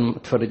يحضر مع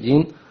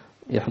المتفرجين،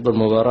 يحضر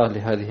مباراة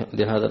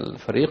لهذا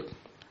الفريق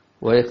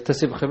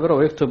ويكتسب خبرة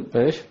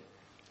ويكتب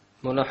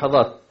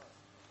ملاحظات،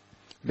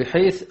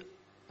 بحيث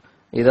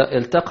إذا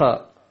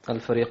التقى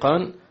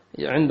الفريقان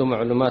عنده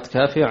معلومات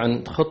كافية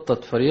عن خطة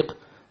فريق،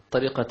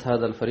 طريقة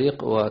هذا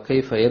الفريق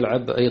وكيف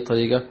يلعب بأي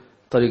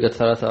طريقة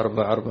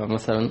 3-4-4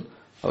 مثلا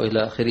أو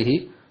إلى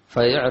آخره،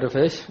 فيعرف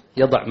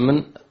يضع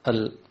من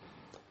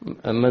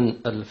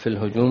في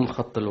الهجوم،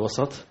 خط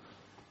الوسط.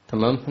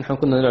 تمام، نحن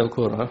كنا نلعب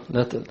كورة،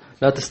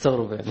 لا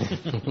تستغرب يعني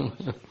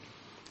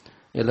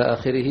إلى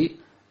آخره،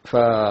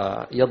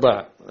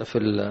 فيضع في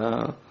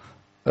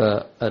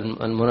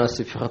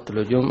المناسب في خط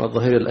الهجوم،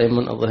 الظهير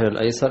الأيمن، الظهير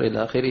الأيسر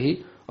إلى آخره،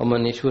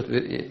 ومن يشوت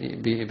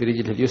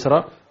برجله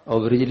اليسرى أو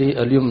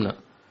برجله اليمنى.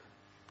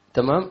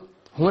 تمام.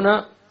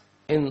 هنا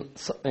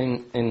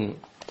إن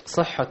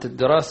صحت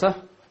الدراسة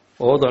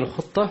ووضع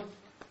الخطة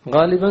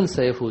غالبا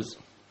سيفوز،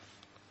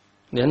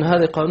 لأن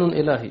هذا قانون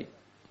إلهي.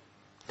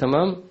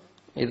 تمام.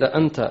 إذا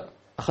أنت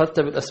أخذت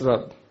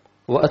بالأسباب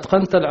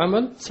وأتقنت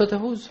العمل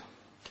ستفوز،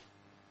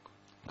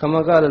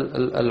 كما قال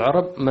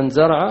العرب: من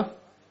زرع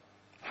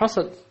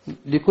حصد،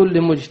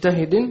 لكل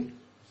مجتهد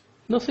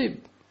نصيب.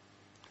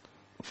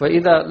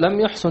 فإذا لم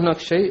يحصل هناك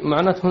شيء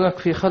معناته هناك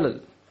في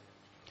خلل.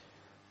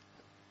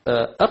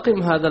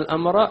 أقم هذا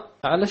الأمر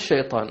على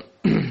الشيطان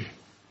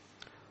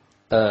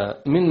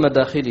من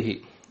مداخله.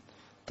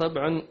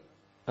 طبعا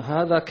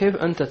هذا كيف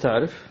أنت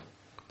تعرف؟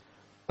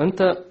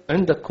 أنت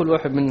عندك، كل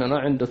واحد مننا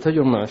عنده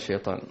تجربة مع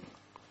الشيطان.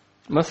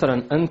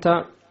 مثلا أنت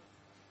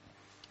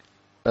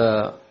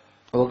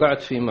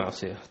وقعت في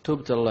معصية،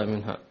 تبت الله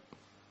منها،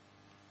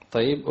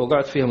 طيب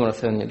وقعت فيها مرة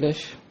ثانية،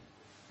 ليش؟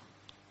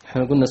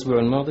 احنا قلنا الأسبوع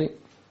الماضي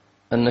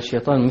أن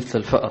الشيطان مثل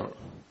الفأر،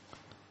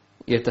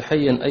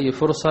 يتحين أي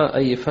فرصة،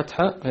 أي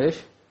فتحة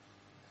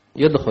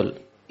يدخل.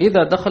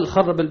 إذا دخل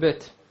خرب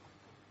البيت.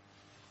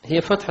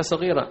 هي فتحة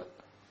صغيرة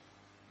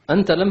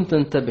أنت لم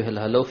تنتبه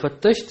لها، لو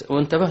فتشت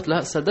وانتبهت لها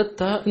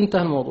سددتها،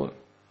 انتهى الموضوع.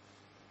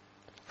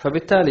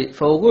 فبالتالي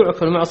فوقوعك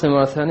في المعصية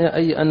مرة ثانية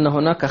أي أن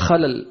هناك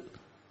خلل،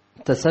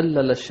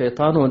 تسلل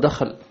الشيطان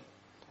ودخل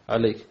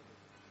عليك.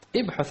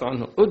 ابحث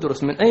عنه،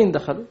 ادرس من أين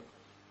دخل.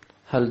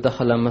 هل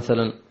دخل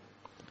مثلا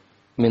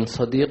من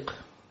صديق؟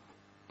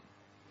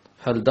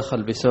 هل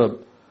دخل بسبب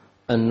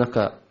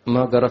أنك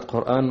ما قرأت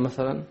قرآن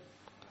مثلا؟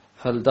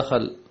 هل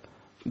دخل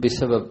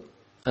بسبب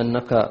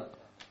أنك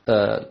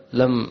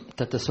لم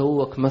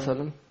تتسوق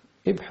مثلا؟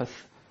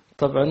 ابحث.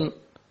 طبعا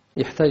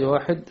يحتاج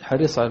واحد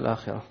حريص على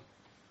الآخرة.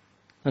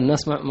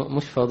 الناس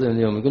مش فاضيين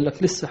اليوم، يقول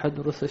لك لسه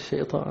حدرس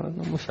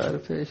الشيطان مش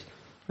عارف ايش،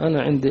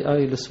 أنا عندي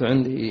آيلس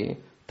وعندي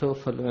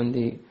توفل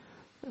وعندي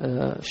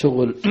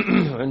شغل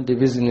وعندي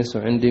بيزنس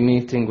وعندي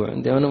ميتنج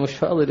وعندي، أنا مش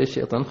فاضي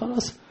للشيطان.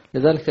 خلاص،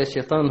 لذلك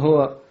الشيطان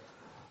هو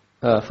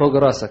فوق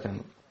راسك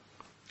يعني،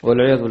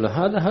 والعياذ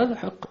بالله. هذا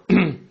حق.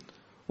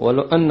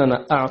 ولو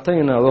أننا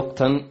أعطينا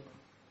وقتا،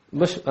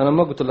 بس أنا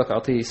ما قلت لك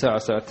أعطيه ساعة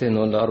ساعتين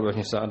ولا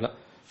 24 ساعة، لا،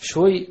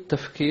 شوي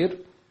تفكير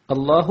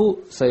الله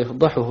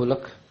سيفضحه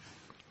لك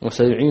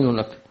وسيعين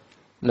لك.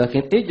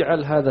 لكن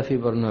اجعل هذا في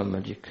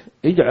برنامجك،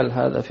 اجعل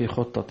هذا في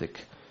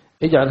خطتك،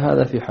 اجعل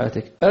هذا في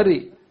حياتك.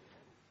 أري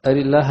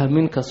الله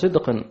منك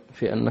صدقا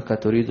في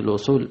أنك تريد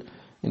الوصول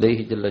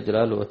إليه جل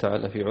جلاله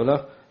وتعالى في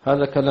علاه.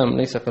 هذا كلام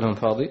ليس كلام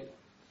فاضي،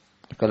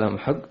 كلام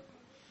حق،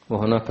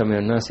 وهناك من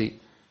الناس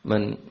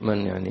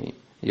من يعني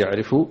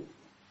يعرف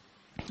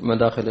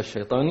مداخل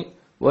الشيطان.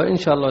 وإن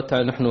شاء الله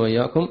تعالى نحن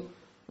وإياكم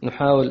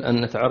نحاول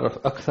أن نتعرف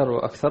أكثر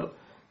وأكثر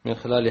من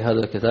خلال هذا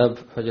الكتاب،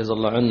 فجزا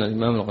الله عنا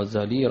الإمام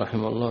الغزالي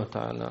رحمه الله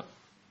تعالى.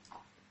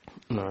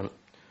 نعم،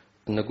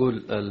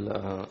 نقول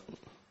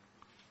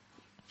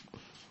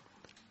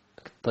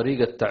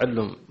طريقة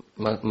تعلم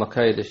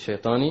مكايد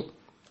الشيطان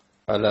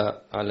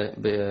على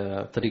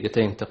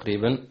بطريقتين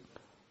تقريبا.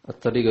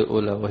 الطريقة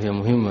الأولى وهي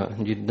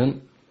مهمة جدا،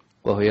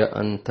 وهي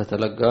أن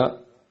تتلقى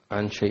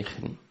عن شيخ،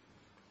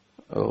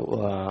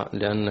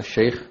 ولأن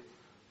الشيخ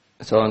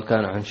سواء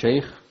كان عن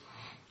شيخ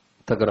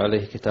تقرأ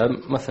عليه كتاب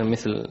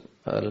مثل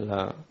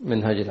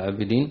منهاج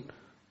العابدين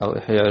أو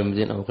إحياء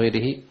العابدين أو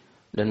غيره،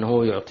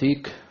 لأنه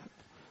يعطيك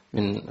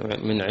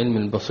من علم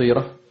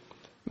البصيرة،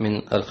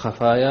 من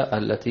الخفايا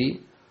التي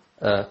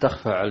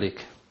تخفى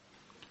عليك.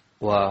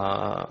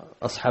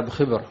 وأصحاب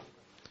خبر،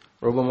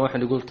 ربما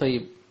واحد يقول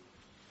طيب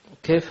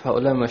كيف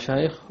هؤلاء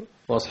مشايخ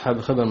وأصحاب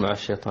خبر مع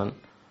الشيطان؟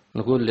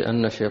 نقول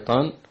لأن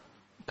الشيطان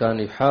كان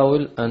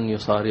يحاول أن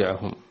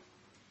يصارعهم،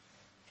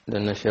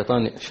 لأن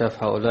الشيطان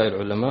شاف هؤلاء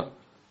العلماء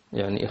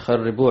يعني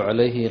يخربوا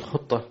عليه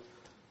الخطة.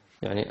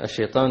 يعني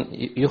الشيطان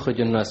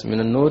يخرج الناس من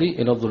النور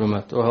إلى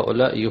الظلمات،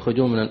 وهؤلاء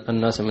يخرجون من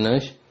الناس من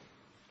إيش؟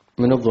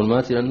 من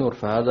الظلمات إلى النور،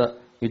 فهذا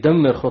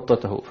يدمر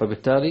خطته،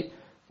 فبالتالي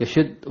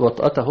يشد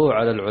وطأته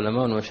على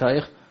العلماء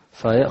والمشايخ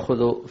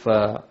فيأخذ،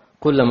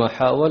 فكلما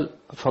حاول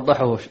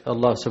فضحه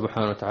الله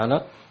سبحانه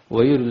وتعالى،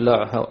 ويري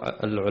الله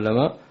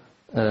العلماء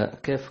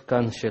كيف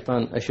كان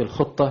الشيطان إيش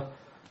الخطة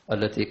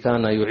التي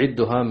كان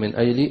يعدها من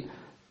أجل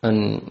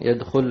أن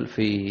يدخل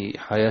في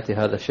حياة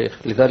هذا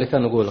الشيخ. لذلك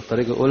نقول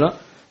الطريقة الأولى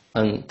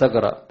أن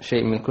تقرأ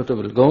شيء من كتب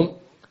القوم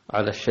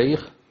على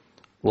الشيخ،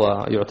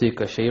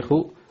 ويعطيك الشيخ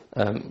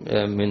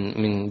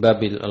من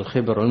باب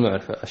الخبر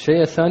والمعرفة.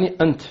 الشيء الثاني،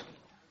 أنت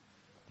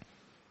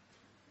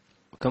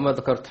كما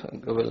ذكرت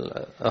قبل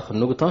آخر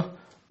نقطة،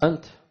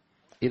 أنت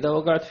إذا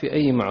وقعت في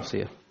أي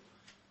معصية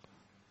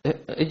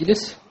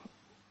اجلس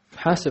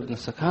حاسب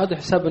نفسك. هذا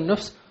حساب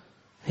النفس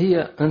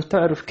هي أن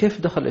تعرف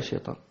كيف دخل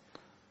الشيطان.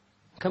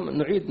 كم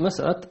نعيد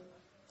مسألة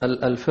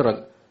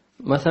الفرق،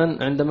 مثلا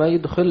عندما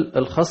يدخل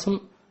الخصم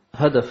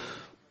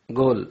هدف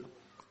جول،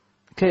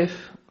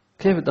 كيف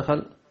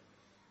دخل؟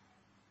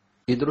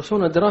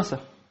 يدرسون دراسة.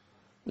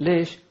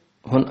 ليش؟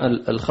 هن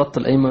الخط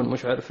الأيمن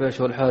مش عارف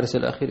ايش، والحارس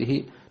إلى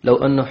آخره، لو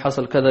أنه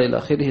حصل كذا إلى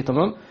آخره.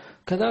 تمام.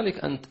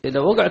 كذلك أنت إذا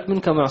وقعت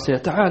منك معصية،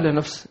 تعال يا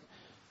نفس،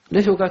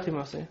 ليش وقعت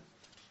معصية؟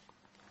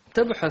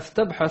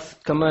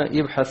 تبحث كما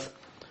يبحث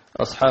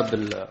أصحاب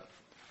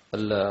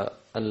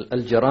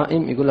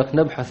الجرائم، يقول لك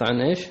نبحث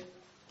عن ايش؟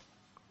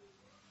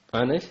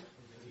 عن ايش؟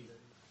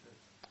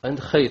 عند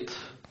خيط.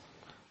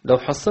 لو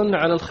حصلنا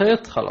على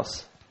الخيط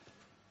خلاص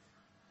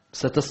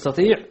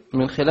ستستطيع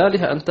من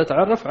خلالها أن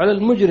تتعرف على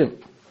المجرم.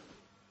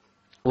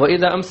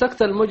 وإذا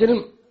أمسكت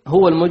المجرم،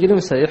 هو المجرم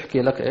سيحكي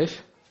لك إيش؟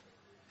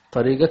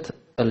 طريقة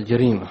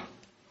الجريمة،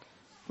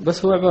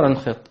 بس هو عبارة عن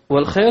خيط،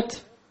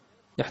 والخيط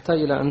يحتاج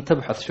إلى أن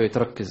تبحث شوي،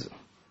 تركز.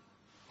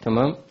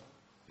 تمام.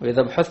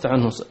 وإذا بحثت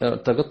عنه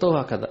تقطه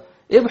هكذا.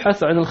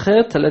 ابحث عن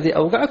الخيط الذي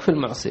أوقعك في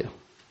المعصية،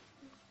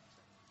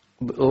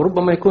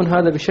 وربما يكون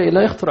هذا بشيء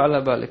لا يخطر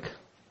على بالك.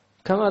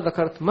 كما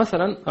ذكرت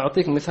مثلا،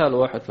 أعطيك مثال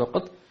واحد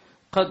فقط،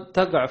 قد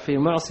تقع في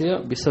معصية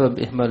بسبب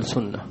إهمال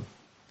سنة،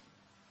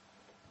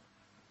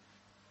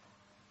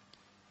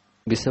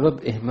 بسبب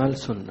إهمال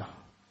سنة.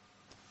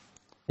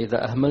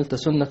 إذا أهملت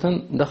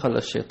سنة دخل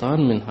الشيطان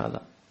من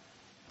هذا.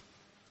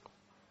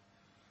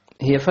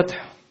 هي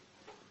فتح،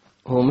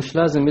 هو مش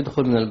لازم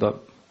يدخل من الباب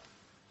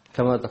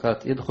كما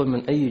ذكرت، يدخل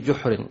من أي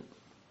جحر،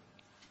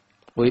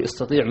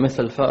 ويستطيع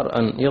مثل الفأر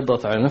أن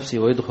يضغط على نفسه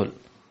ويدخل.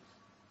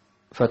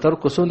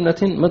 فترك سنة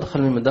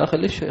مدخل من مداخل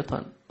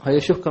الشيطان. هيا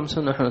شوف كم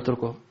سنة احنا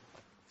نتركها،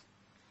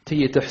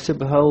 تيجي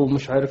تحسبها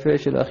ومش عارف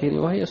ايش إلى آخره،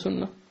 وهي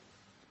سنة.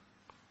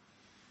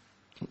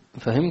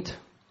 فهمت؟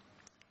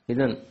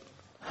 إذن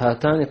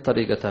هاتان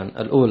الطريقتان،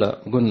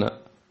 الأولى قلنا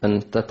أن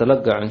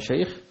تتلقى عن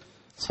شيخ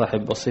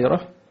صاحب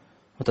بصيرة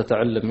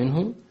وتتعلم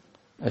منه.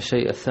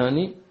 الشيء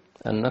الثاني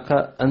أنك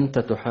أنت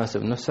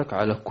تحاسب نفسك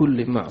على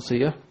كل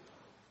معصية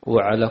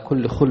وعلى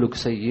كل خلق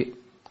سيء.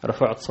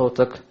 رفعت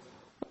صوتك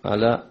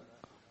على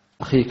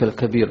أخيك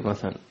الكبير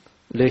مثلا،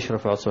 ليش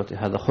رفعت صوتي؟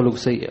 هذا خلق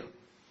سيء.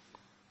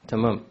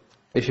 تمام.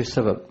 إيش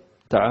السبب؟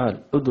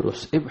 تعال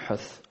ادرس،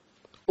 ابحث،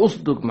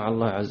 أصدق مع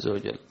الله عز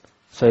وجل،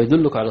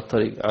 سيدلك على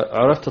الطريق.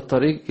 عرفت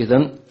الطريق،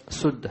 إذن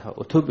سدها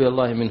وتوب إلى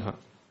الله منها،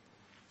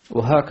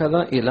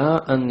 وهكذا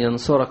إلى أن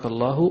ينصرك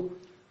الله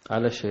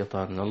على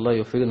الشيطان. الله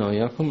يوفقنا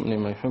وإياكم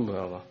لما يحب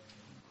ويرضى.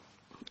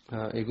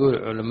 يقول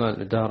علماء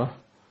الإدارة،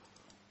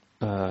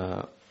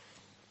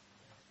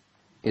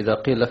 إذا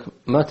قيل لك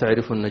ما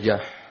تعرف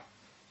النجاح،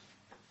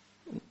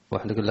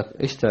 واحد يقول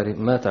لك إيش تعرف؟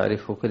 ما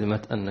تعرف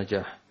كلمة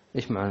النجاح،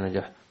 إيش معنى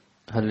النجاح؟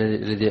 هل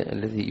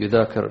الذي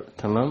يذاكر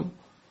تمام؟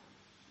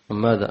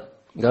 ماذا؟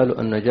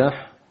 قالوا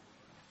النجاح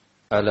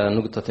على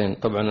نقطتين.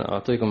 طبعا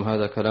أعطيكم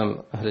هذا كلام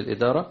أهل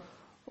الإدارة،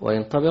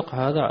 وينطبق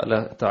هذا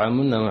على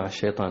تعاملنا مع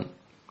الشيطان.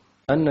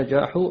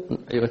 النجاح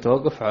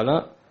يتوقف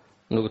على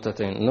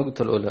نقطتين.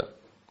 النقطة الأولى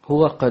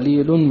هو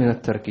قليل من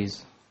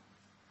التركيز،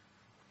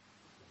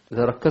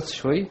 إذا ركزت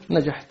شوي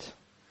نجحت،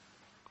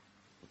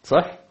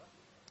 صح؟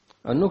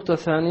 النقطة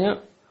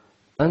الثانية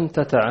أن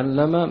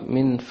تتعلم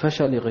من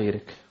فشل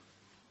غيرك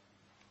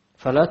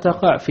فلا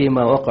تقع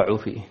فيما وقعوا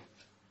فيه.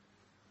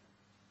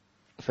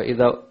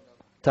 فإذا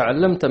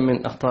تعلمت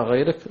من أخطاء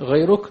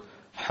غيرك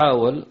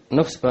حاول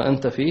نفس ما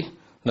أنت فيه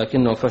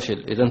لكنه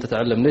فشل. إذا أنت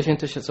تتعلم ليش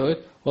أنت سويت،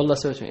 والله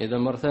سويت شيء، إذا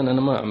مرة ثانية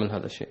أنا ما أعمل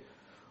هذا الشيء.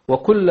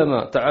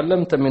 وكلما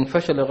تعلمت من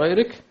فشل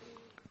غيرك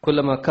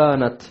كلما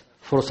كانت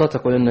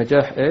فرصتك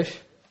للنجاح إيش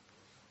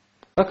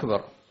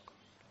أكبر.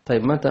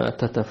 طيب متى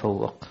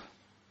تتفوق؟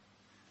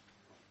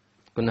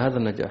 قلنا هذا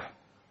النجاح.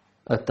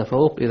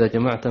 التفوق إذا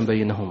جمعت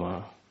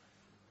بينهما،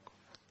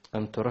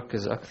 أن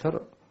تركز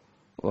أكثر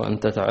وأن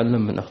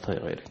تتعلم من أخطاء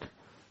غيرك.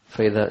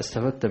 فإذا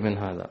استفدت من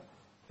هذا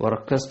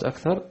وركزت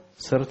أكثر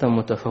صرت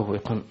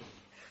متفوقا.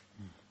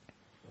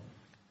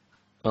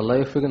 الله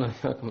يوفقنا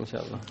إياكم إن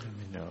شاء الله.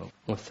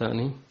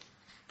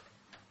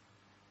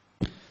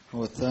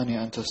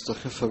 والثاني أن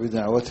تستخف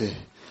بدعوته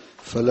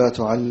فلا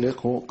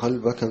تعلق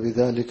قلبك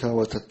بذلك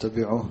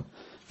وتتبعه،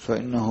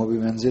 فإنه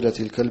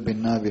بمنزلة الكلب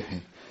النابح،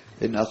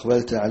 إن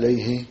أقبلت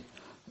عليه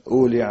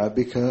أولع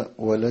بك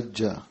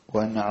ولج،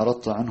 وإن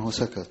أعرضت عنه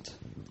سكت.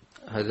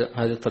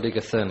 هذه الطريقة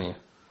الثانية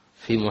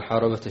في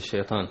محاربة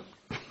الشيطان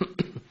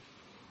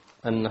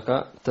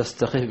أنك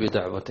تستخف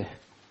بدعوته.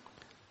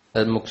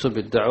 المقصود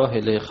بالدعوة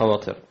إليه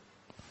خواطر،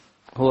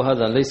 هو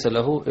هذا ليس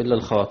له إلا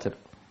الخواطر،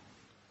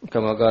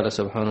 كما قال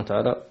سبحانه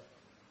وتعالى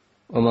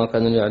وما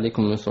كان لي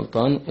عليكم من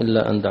سلطان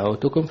إلا أن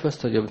دعوتكم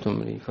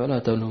فاستجبتم لي فلا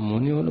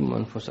تلوموني ولوموا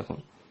أنفسكم.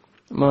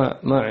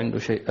 ما عنده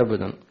شيء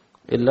أبدا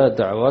إلا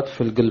دعوات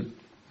في القلب،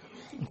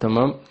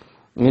 تمام؟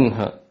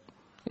 منها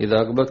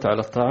إذا أقبلت على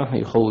الطاعة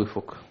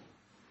يخوفك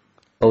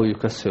أو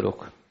يكسلك،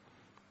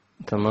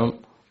 تمام؟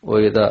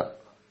 وإذا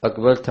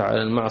أقبلت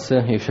على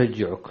المعصية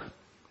يشجعك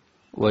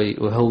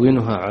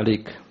ويهونها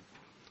عليك،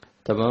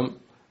 تمام؟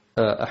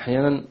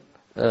 أحيانا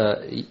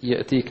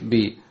يأتيك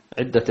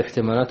بعدة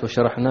احتمالات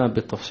وشرحناها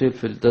بالتفصيل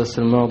في الدرس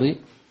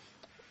الماضي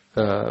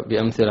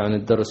بأمثلة عن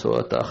الدرس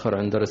وتأخر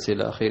عن درس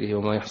إلى آخره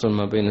وما يحصل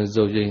ما بين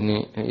الزوجين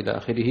إلى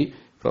آخره،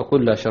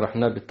 فكلها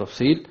شرحناه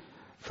بالتفصيل.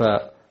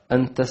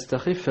 فأن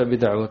تستخف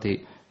بدعوته،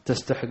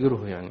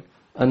 تستحقره، يعني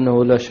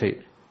أنه لا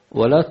شيء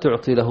ولا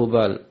تعطي له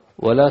بال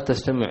ولا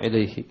تستمع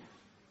إليه،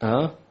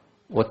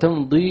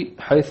 وتمضي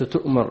حيث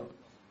تؤمر.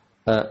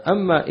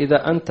 أما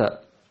إذا أنت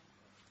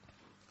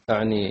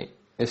يعني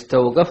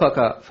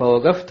استوقفك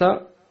فوقفت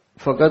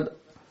فقد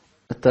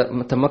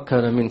تمكن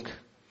منك،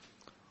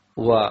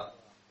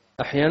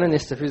 وأحيانا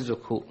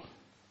يستفزك هو،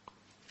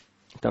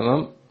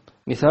 تمام؟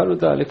 مثال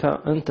ذلك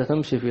أنت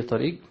تمشي في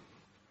طريق،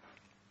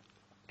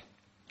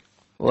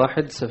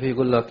 واحد سفيه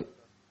يقول لك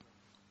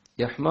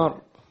يا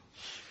حمار،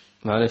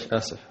 معلش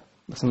آسف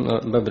بس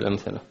باب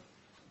الأمثلة،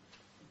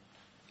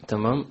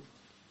 تمام؟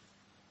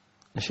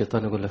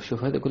 الشيطان يقول لك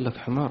شوف هذا يقول لك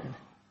حمار،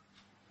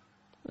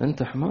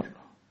 أنت حمار،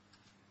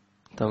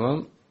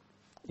 تمام؟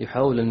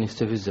 يحاول أن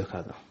يستفزك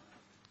هذا،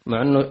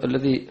 مع أنه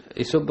الذي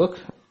يسبك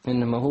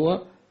إنما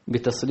هو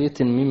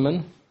بتسليط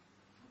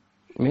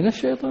من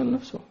الشيطان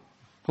نفسه،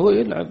 هو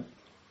يلعب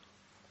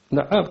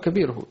لعاب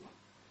كبير، هو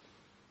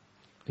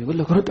يقول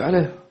لك رد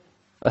عليه،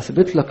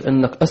 أثبت لك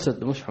أنك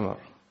أسد مش حمار،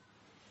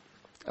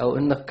 أو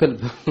أنك كلب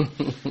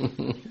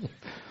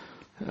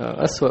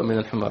أسوأ من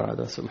الحمار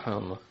هذا، سبحان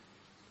الله.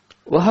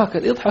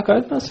 وهكذا يضحك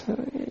على الناس،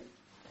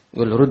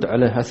 يقول له رد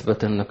عليه،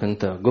 أثبت أنك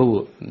أنت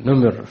قوي،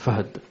 نمر،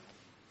 فهد،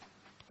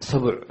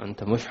 سبع،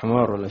 أنت مش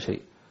حمار ولا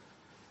شيء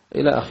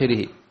إلى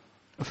آخره.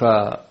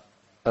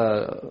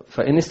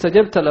 فإن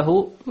استجبت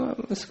له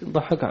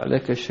ضحك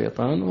عليك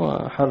الشيطان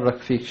وحرك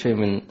فيك شيء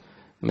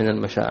من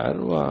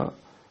المشاعر،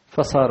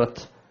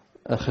 فصارت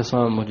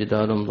خصام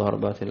وجدال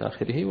ومضاربات إلى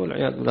آخره،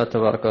 والعياذ بالله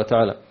تبارك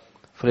وتعالى.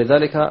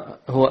 فلذلك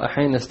هو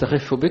أحيانا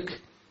يستخف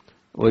بك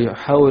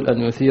ويحاول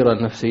أن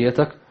يثير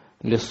نفسيتك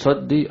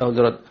للصد أو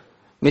لرد.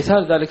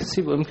 مثال ذلك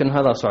يمكن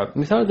هذا صعب.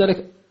 مثال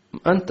ذلك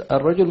أنت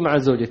الرجل مع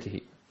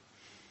زوجته،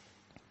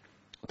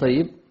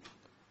 طيب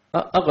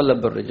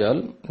أغلب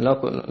الرجال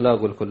لا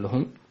أقول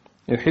كلهم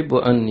يحب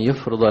أن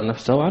يفرض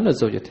نفسه على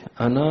زوجته،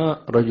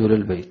 أنا رجل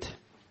البيت،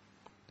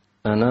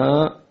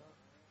 أنا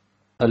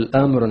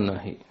الآمر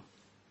الناهي،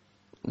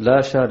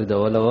 لا شاردة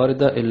ولا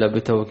واردة إلا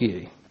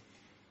بتوقيعي.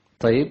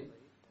 طيب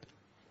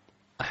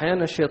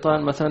أحيانا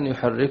الشيطان مثلا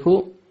يحرك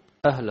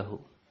أهله،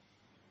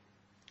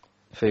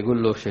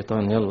 فيقول له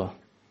الشيطان يلا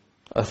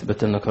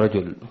أثبت أنك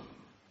رجل،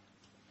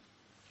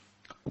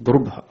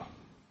 ضربها،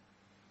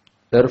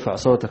 ارفع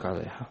صوتك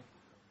عليها،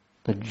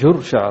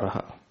 جر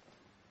شعرها،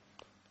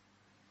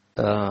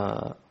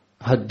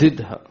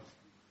 هددها،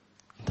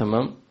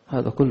 تمام؟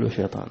 هذا كله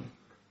شيطان،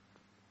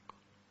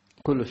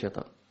 كله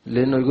شيطان،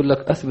 لأنه يقول لك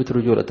أثبت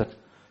رجولتك،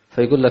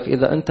 فيقول لك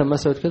إذا أنت ما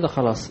سويت كذا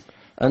خلاص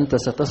أنت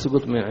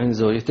ستسقط من عند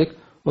زوجتك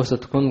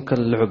وستكون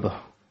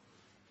كاللعبة،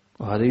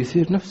 وهذا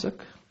يثير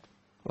نفسك.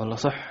 والله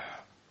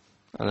صح،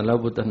 أنا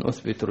لابد أن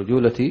أثبت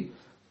رجولتي،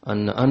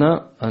 أن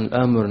أنا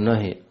الآمر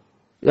الناهي،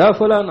 يا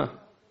فلانة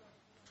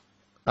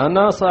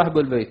أنا صاحب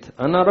البيت،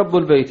 أنا رب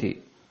البيت،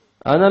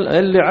 أنا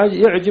اللي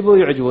يعجبه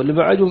يعجبه، اللي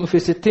بعجبه في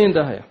 60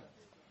 داهية.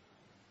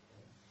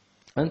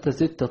 أنت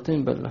زدت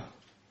طين بلة.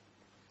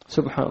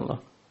 سبحان الله.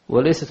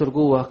 وليست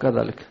القوة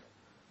كذلك.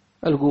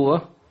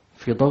 القوة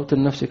في ضبط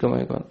النفس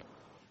كما يقال،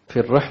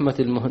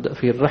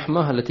 في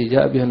الرحمة التي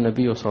جاء بها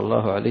النبي صلى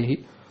الله عليه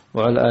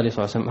وعلى آله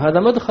وصحبه وسلم. هذا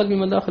مدخل من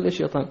مداخل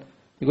الشيطان،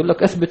 يقول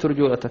لك أثبت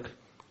رجولتك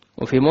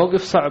وفي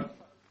موقف صعب.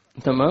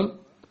 تمام.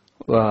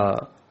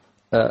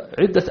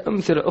 وعدة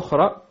أمثلة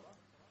أخرى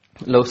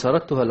لو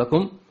سردتها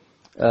لكم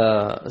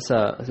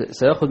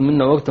سيأخذ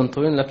منا وقتا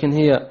طويلا، لكن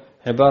هي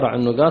عبارة عن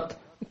نقاط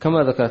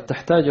كما ذكرت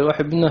تحتاج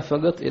الواحد منا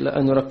فقط إلى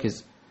أن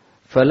يركز.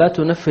 فلا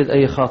تنفذ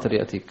أي خاطر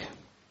يأتيك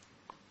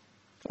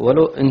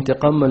ولو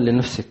انتقاما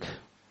لنفسك،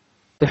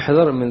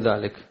 احذر من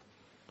ذلك،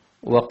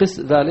 وقس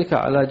ذلك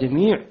على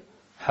جميع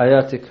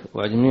حياتك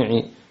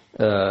وجميع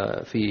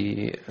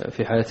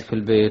في حياتك في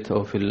البيت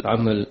أو في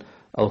العمل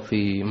أو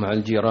في مع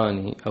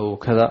الجيران أو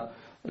كذا.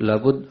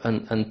 لابد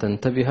أن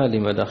تنتبه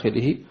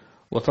لمداخله.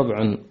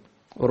 وطبعا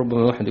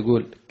ربما واحد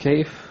يقول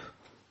كيف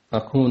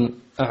أكون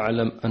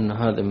أعلم أن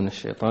هذا من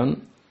الشيطان؟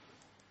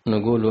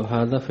 نقول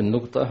هذا في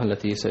النقطة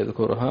التي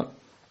سيذكرها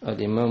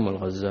الإمام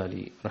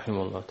الغزالي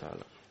رحمه الله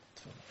تعالى.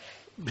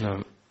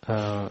 نعم.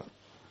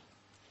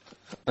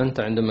 أنت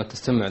عندما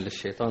تستمع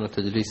للشيطان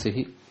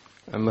وتدليسه،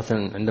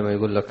 مثلا عندما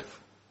يقول لك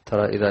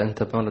ترى إذا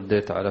أنت ما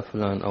رديت على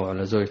فلان أو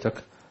على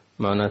زوجتك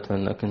معناته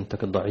أنك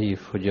أنت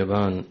ضعيف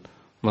وجبان،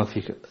 ما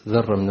فيك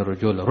ذرة من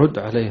الرجولة، رد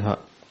عليها،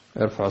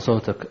 ارفع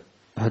صوتك،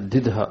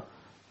 هددها.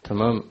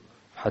 تمام.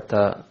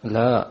 حتى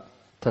لا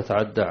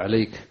تتعدى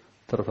عليك،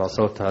 ترفع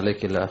صوتها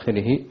عليك إلى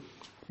آخره.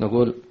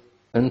 نقول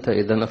أنت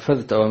إذا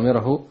نفذت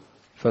أوامره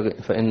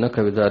فإنك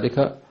بذلك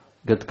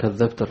قد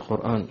كذبت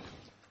القرآن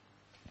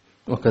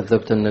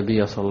وكذبت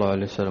النبي صلى الله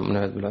عليه وسلم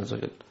والعياذ بالله عز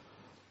وجل.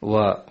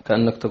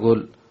 وكأنك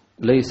تقول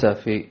ليس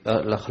في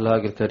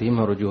الأخلاق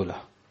الكريمة رجولة.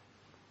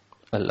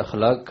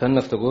 الأخلاق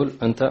كأنك تقول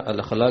أنت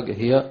الأخلاق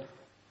هي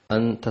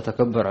أن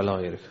تتكبر على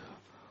غيرك،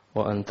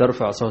 وأن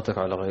ترفع صوتك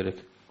على غيرك،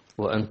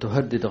 وأن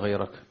تهدد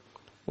غيرك،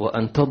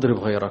 وأن تضرب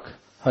غيرك.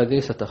 هذه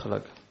ليست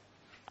أخلاق،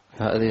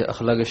 هذه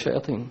أخلاق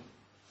الشياطين.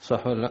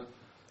 صح ولا لا؟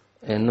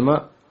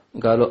 إنما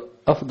قالوا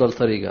أفضل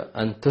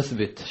طريقة أن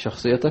تثبت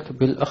شخصيتك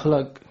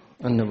بالأخلاق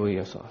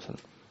النبوية صلى الله عليه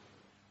وسلم.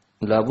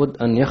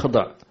 لابد أن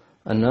يخضع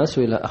الناس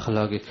إلى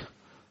أخلاقك،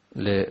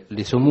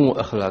 لسمو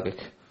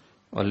أخلاقك.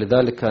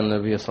 ولذلك كان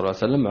النبي صلى الله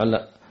عليه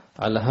وسلم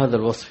على هذا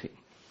الوصف.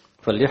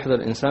 فليحذر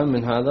الإنسان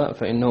من هذا،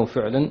 فإنه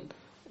فعلا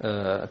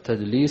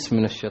تدليس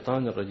من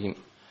الشيطان الرجيم.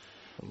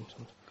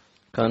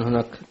 كان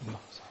هناك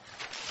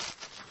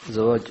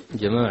زواج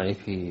جماعي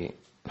في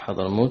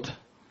حضرموت،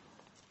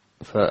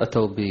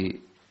 فأتوا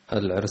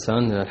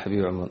بالعرسان إلى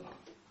الحبيب عمر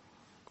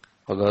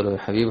وقالوا يا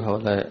حبيب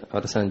هؤلاء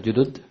عرسان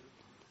جدد،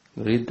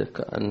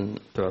 نريدك أن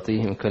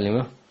تعطيهم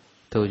كلمة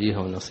توجيه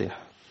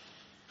ونصيحة.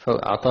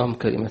 فأعطاهم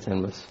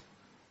كلمتين بس،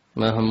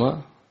 ما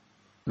هما؟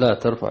 لا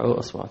ترفعوا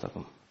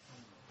أصواتكم.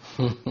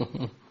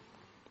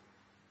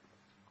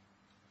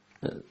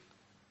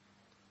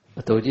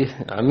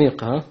 توجيه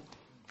عميق.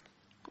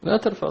 لا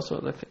ترفع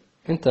صوتك،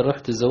 انت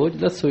رحت تتزوج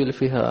لا تسوي لي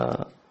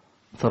فيها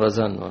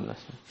فرزان ولا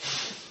شيء.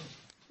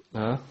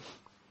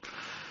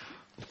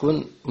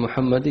 تكون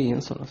محمديا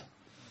صلى الله عليه وسلم.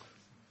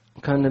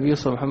 كان النبي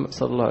صلى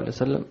الله عليه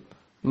وسلم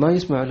ما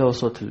يسمع له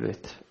صوت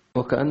البيت،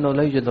 وكأنه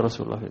لا يوجد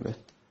رسول الله في البيت،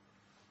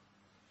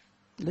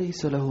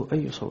 ليس له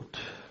أي صوت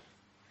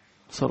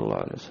صلى الله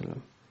عليه وسلم.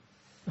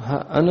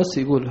 أنس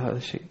يقول هذا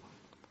الشيء،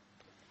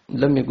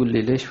 لم يقول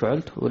لي ليش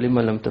فعلت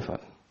ولما لم تفعل،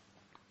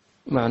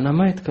 معناه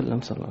ما يتكلم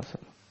صلى الله عليه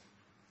وسلم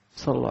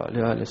صلى الله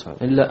عليه وسلم،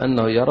 إلا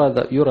أنه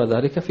يرى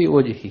ذلك في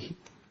وجهه،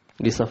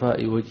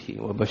 لصفاء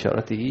وجهه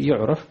وبشرته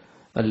يعرف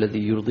الذي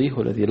يرضيه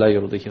والذي لا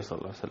يرضيه صلى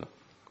الله عليه وسلم.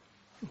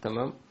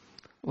 تمام.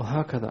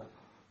 وهكذا.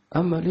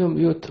 أما اليوم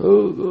بيوت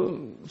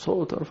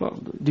صوت أرفع،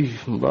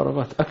 ديش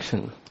مضاربات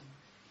أكشن،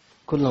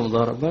 كلها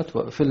مضاربات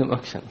وفيلم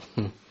أكشن.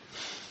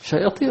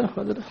 شياطين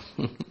هذا.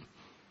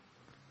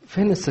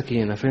 فين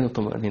السكينة؟ فين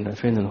الطمأنينة؟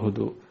 فين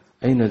الهدوء؟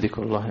 أين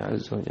ذكر الله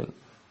عز وجل؟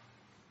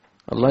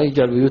 الله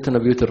يجعل بيوتنا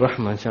بيوت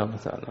الرحمة إن شاء الله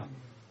تعالى.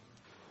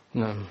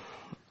 نعم.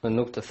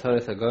 النقطة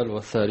الثالثة قال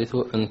والثالث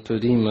أن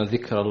تديم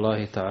ذكر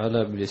الله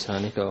تعالى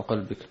بلسانك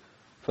وقلبك،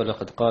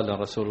 فلقد قال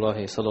رسول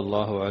الله صلى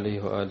الله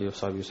عليه وآله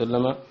وصحبه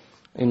وسلم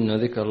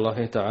إن ذكر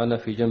الله تعالى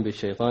في جنب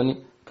الشيطان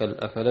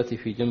كالأكلة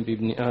في جنب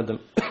ابن آدم.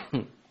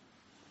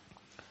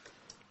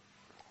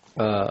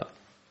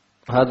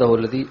 هذا هو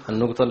الذي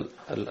النقطة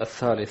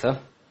الثالثة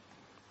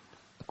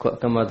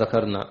كما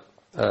ذكرنا.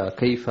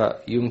 كيف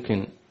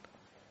يمكن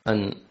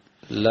أن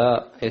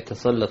لا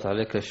يتسلط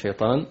عليك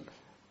الشيطان؟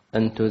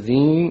 أن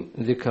تديم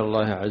ذكر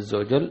الله عز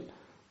وجل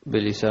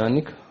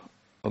بلسانك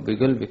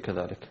وبقلبك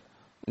كذلك.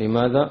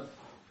 لماذا؟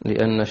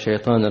 لأن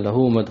الشيطان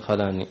له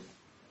مدخلان،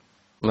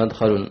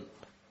 مدخل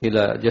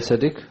إلى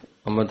جسدك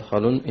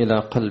ومدخل إلى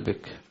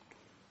قلبك.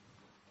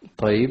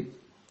 طيب،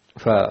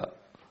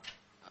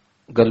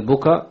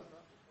 فقلبك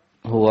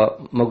هو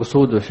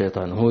مقصود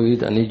الشيطان، هو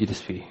يريد أن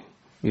يجلس فيه،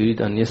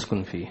 يريد أن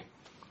يسكن فيه،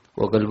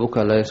 وقلبك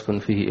لا يسكن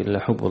فيه إلا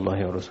حب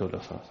الله ورسوله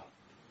صلى الله عليه وسلم.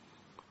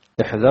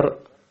 احذر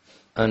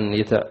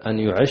أن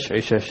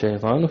يعشعش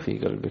الشيطان في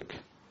قلبك،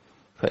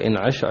 فإن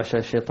عشعش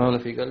الشيطان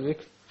في قلبك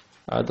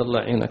عاد الله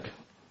يعينك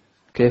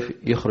كيف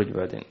يخرج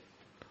بعدين.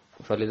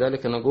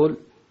 فلذلك نقول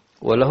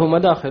وله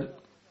مداخل،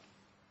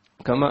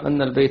 كما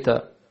أن البيت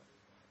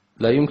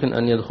لا يمكن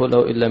أن يدخله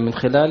إلا من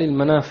خلال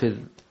المنافذ،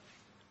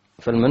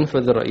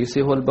 فالمنفذ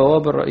الرئيسي هو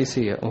البوابة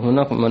الرئيسية،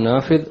 وهناك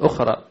منافذ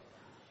أخرى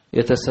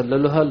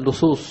يتسللها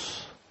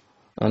اللصوص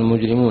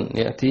المجرمون،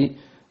 يأتي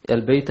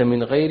البيت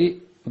من غير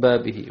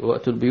بابه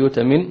وأتوا البيوت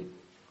من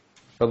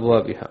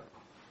أبوابها.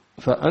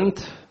 فأنت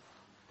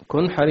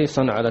كن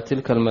حريصا على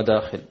تلك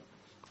المداخل،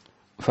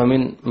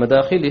 فمن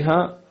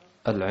مداخلها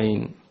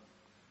العين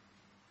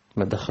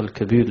مدخل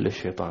كبير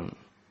للشيطان،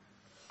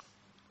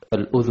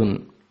 الأذن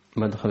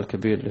مدخل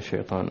كبير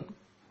للشيطان،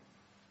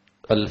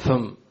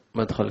 الفم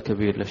مدخل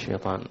كبير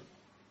للشيطان،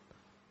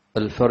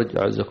 الفرج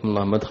أعزكم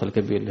الله مدخل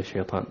كبير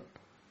للشيطان.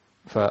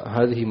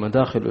 فهذه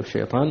مداخل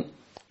الشيطان.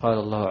 قال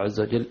الله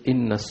عز وجل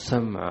إن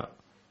السمع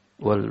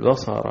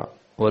والبصر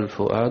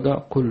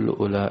والفؤاد كل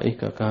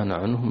أولئك كان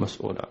عنه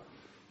مسؤولا.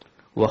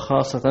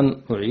 وخاصة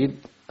أعيد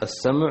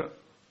السمع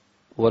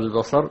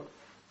والبصر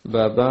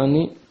بابان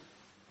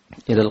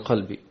إلى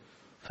القلب،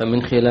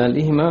 فمن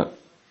خلالهما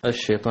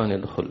الشيطان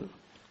يدخل،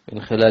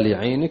 من خلال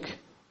عينك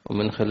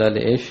ومن خلال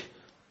إيش؟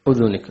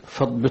 أذنك،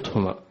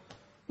 فاضبطهما.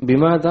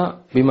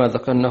 بماذا؟ بما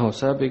ذكرناه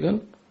سابقا،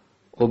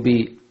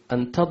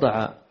 وبأن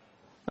تضع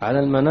على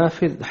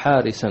المنافذ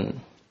حارسا.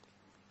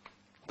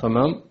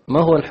 تمام؟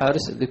 ما هو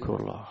الحارس؟ ذكر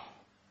الله،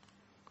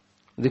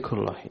 ذكر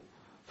الله،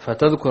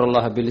 فتذكر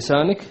الله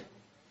بلسانك،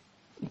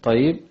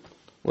 طيب،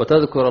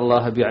 وتذكر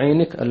الله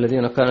بعينك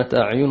الذين كانت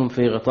أعينهم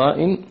في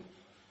غطاء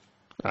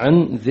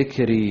عن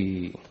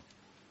ذكري،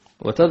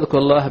 وتذكر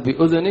الله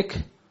بأذنك.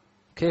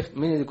 كيف؟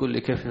 من يقول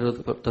لي كيف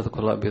تذكر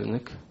الله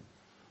بأذنك؟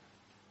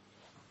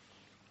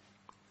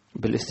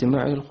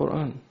 بالاستماع إلى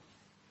القرآن،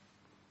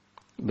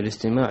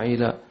 بالاستماع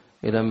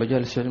إلى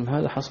مجالس العلم.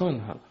 هذا حصان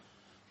هذا،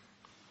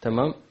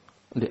 تمام؟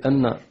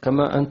 لأن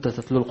كما أنت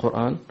تتلو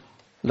القرآن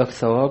لك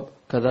ثواب،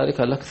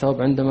 كذلك لك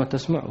ثواب عندما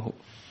تسمعه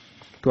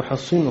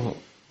تحصنه.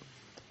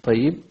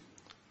 طيب،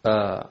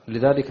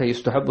 لذلك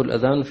يستحب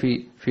الأذان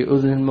في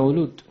أذن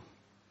المولود.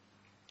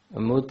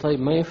 المولود طيب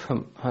ما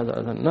يفهم هذا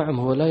أذان، نعم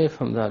هو لا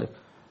يفهم ذلك،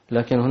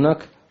 لكن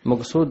هناك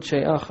مقصود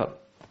شيء آخر.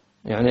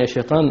 يعني يا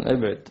شيطان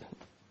ابعد،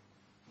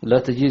 لا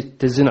تجي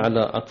تزن على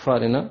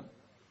أطفالنا،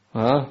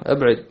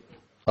 ابعد،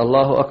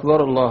 الله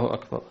أكبر الله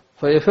أكبر،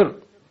 فيفر.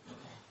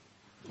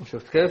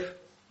 شفت كيف؟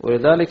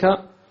 ولذلك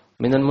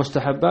من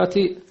المستحبات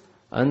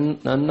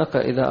أنك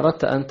إذا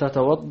أردت أن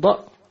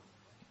تتوضأ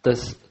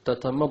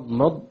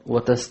تتمضمض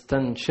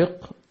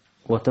وتستنشق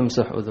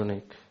وتمسح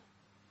أذنيك.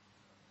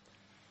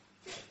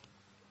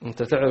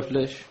 أنت تعرف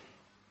ليش؟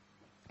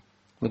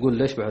 نقول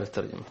ليش بعد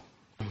الترجمة.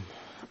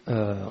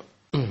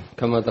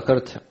 كما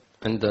ذكرت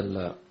عند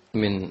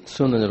من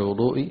سنن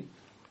الوضوء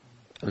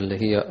اللي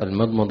هي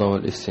المضمضة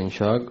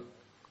والاستنشاق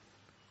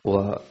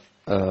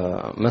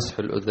ومسح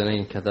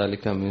الأذنين،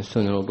 كذلك من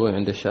سنن الوضوء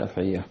عند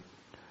الشافعية،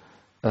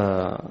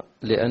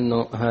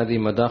 لأنه هذه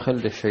مداخل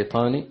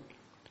للشيطان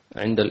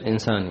عند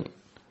الإنسان.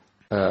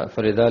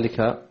 فلذلك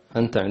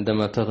أنت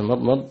عندما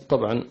تتمضمض،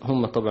 طبعا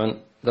هم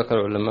ذكر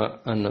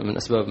العلماء أن من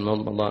أسباب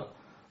المضمضة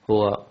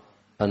هو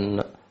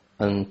أن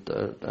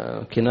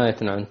كناية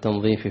عن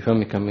تنظيف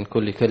فمك من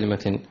كل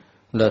كلمة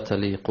لا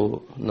تليق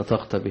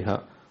نطقت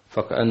بها،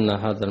 فكأن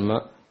هذا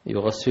الماء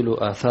يغسل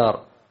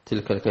آثار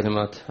تلك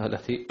الكلمات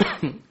التي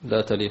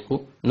لا تليق.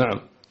 نعم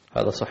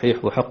هذا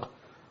صحيح وحق،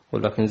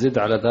 ولكن زد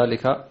على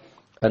ذلك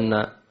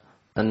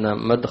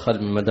أن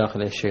مدخل من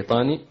مداخل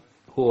الشيطان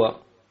هو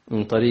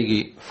من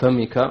طريق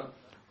فمك،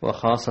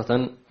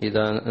 وخاصة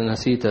إذا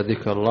نسيت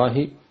ذكر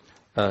الله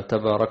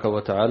تبارك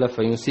وتعالى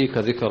فينسيك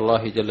ذكر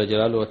الله جل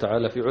جلاله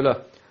وتعالى في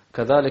علاه.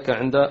 كذلك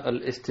عند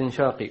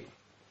الاستنشاق،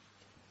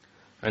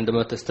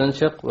 عندما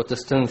تستنشق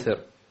وتستنثر،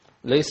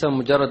 ليس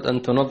مجرد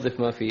أن تنظف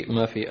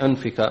ما في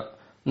أنفك،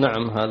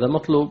 نعم هذا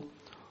مطلوب،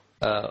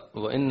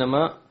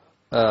 وإنما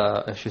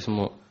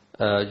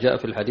جاء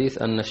في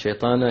الحديث أن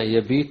الشيطان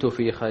يبيت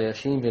في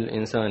خياشيم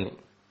الإنسان.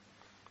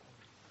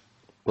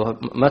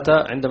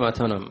 ومتى؟ عندما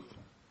تنام،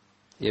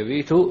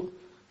 يبيت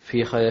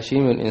في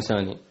خياشيم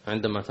الإنسان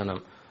عندما تنام.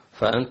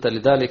 فأنت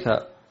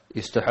لذلك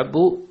يستحب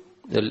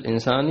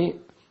للإنسان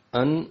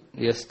أن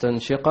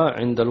يستنشق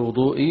عند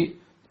الوضوء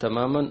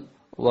تماما،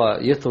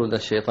 ويطرد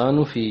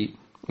الشيطان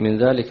من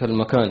ذلك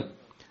المكان.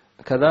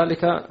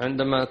 كذلك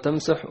عندما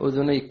تمسح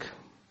أذنيك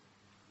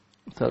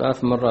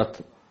 3 مرات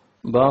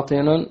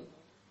باطنا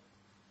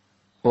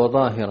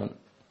وظاهرا،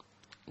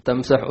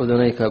 تمسح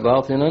أذنيك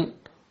باطنا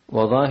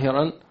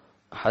وظاهرا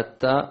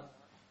حتى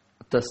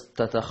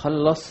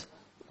تتخلص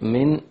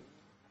من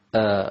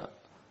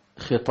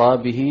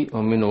خطابه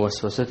ومن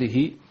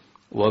وسوسته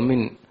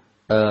ومن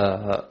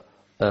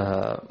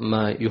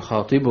ما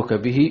يخاطبك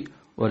به،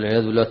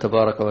 والعياذ بالله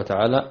تبارك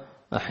وتعالى.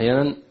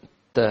 أحيانا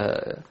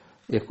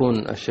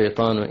يكون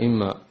الشيطان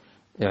إما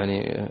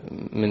يعني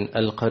من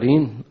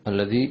القرين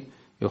الذي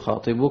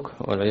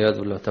يخاطبك والعياذ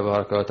بالله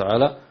تبارك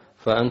وتعالى،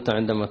 فأنت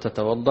عندما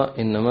تتوضأ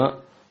إنما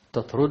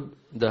تطرد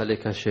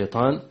ذلك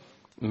الشيطان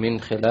من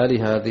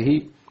خلال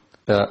هذه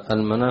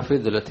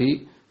المنافذ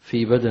التي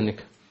في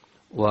بدنك.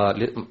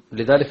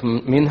 ولذلك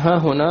منها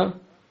هنا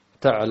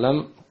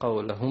تعلم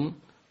قولهم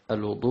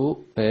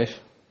الوضوء إيش؟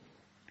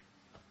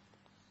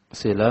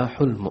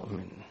 سلاح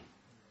المؤمن.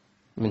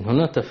 من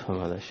هنا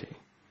تفهم هذا الشيء.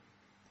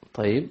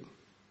 طيب،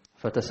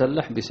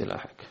 فتسلح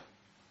بسلاحك.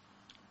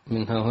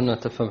 منها هنا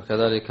تفهم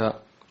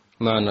كذلك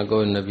معنى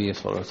قول النبي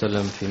صلى الله عليه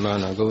وسلم في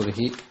معنى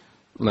قوله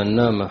من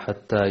نام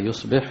حتى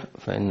يصبح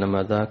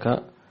فإنما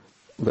ذاك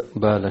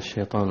بال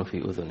الشيطان في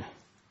أذنه.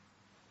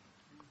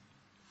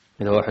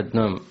 إذا واحد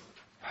نام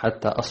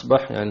حتى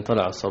أصبح يعني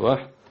طلع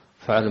الصباح،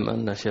 فعلم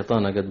أن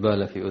الشيطان قد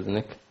بال في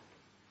أذنك.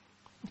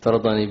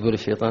 ترضى أن يبول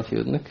الشيطان في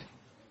أذنك؟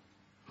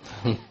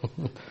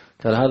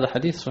 قال هذا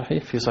حديث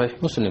صحيح في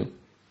صحيح مسلم،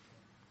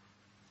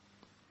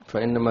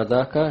 فإنما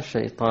ذاك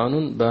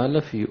شيطان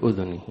بال في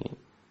أذنه.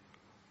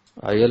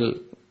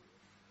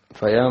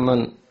 فيا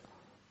من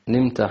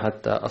نمت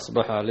حتى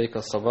أصبح عليك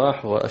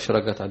الصباح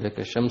وأشرقت عليك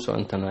الشمس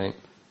وأنت نائم،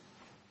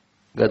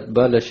 قد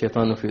بال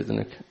الشيطان في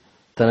أذنك،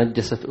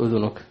 تنجست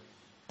أذنك،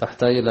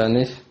 تحتاج إلى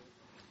نيش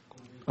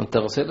أن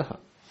تغسلها.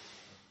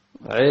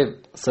 عيب،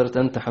 صرت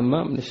أنت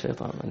حمام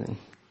للشيطان يعني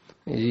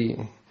يجي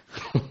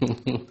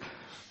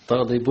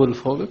تغضي بول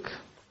فوقك.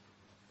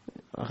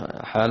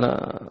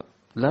 حالة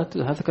لا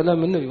هذا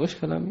كلام النبي مش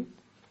كلامي،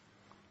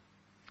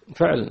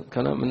 فعلا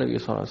كلام النبي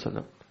صلى الله عليه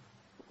وسلم.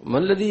 ما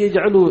الذي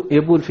يجعله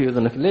يبول في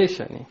أذنك؟ ليش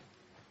يعني؟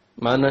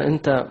 معنى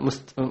أنت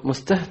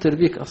مستهتر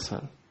بك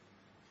أصلا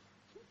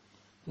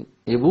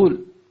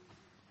يبول،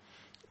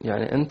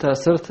 يعني أنت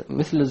صرت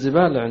مثل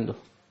الزبالة عنده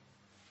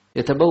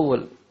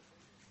يتبول.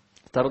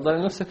 ترضى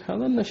لنفسك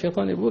هذا أن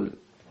الشيطان يبول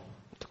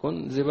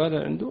تكون زبالة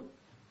عنده؟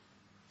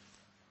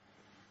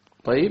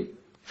 طيب،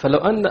 فلو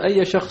أن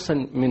أي شخص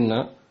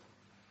منا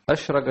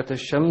أشرقت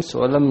الشمس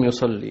ولم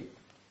يصلي،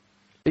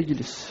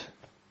 اجلس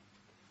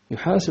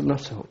يحاسب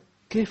نفسه،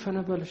 كيف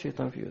نبال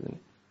الشيطان في أذني؟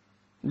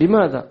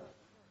 لماذا؟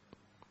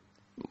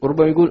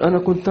 ربما يقول أنا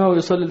كنت ناوي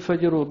أصلي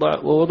الفجر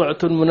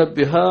ووضعت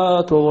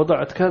المنبهات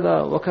ووضعت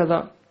كذا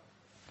وكذا.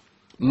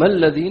 ما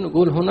الذي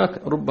نقول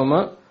هناك؟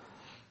 ربما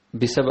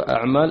بسبب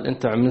أعمال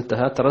أنت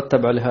عملتها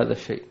ترتب على هذا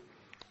الشيء،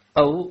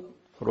 أو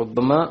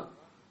ربما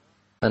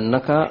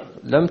أنك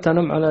لم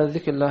تنم على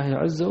ذكر الله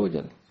عز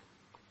وجل،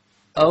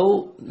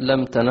 أو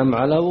لم تنم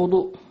على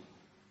وضوء.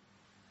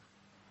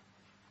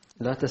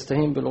 لا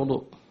تستهين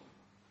بالوضوء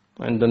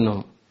عند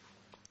النوم،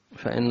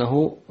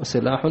 فإنه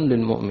سلاح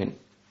للمؤمن.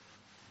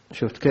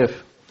 شفت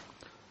كيف؟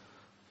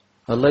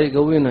 الله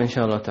يقوينا إن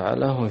شاء الله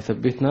تعالى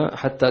ويثبتنا.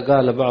 حتى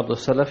قال بعض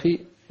السلف،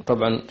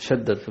 طبعا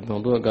شدد في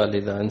الموضوع، قال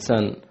إذا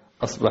إنسان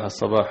أصبح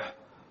الصباح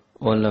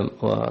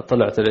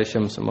وطلعت عليه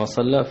الشمس ما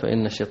صلى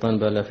فإن الشيطان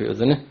بال في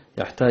أذنه،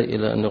 يحتاج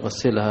إلى أن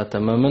يغسلها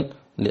تماما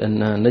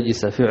لأنها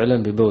نجسة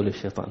فعلا ببول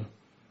الشيطان.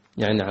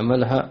 يعني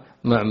عملها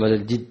معمل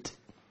الجد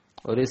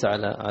وليس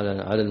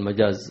على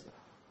المجاز.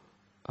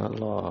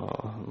 الله.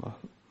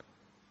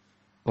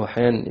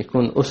 وأحيانا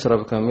يكون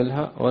أسرة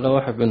بكاملها ولا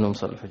واحد منهم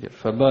صلى الفجر،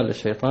 فبال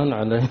الشيطان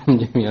عليهم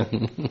جميعا.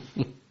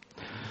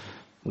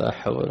 لا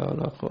حول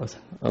ولا قوة.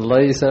 الله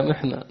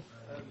يسامحنا.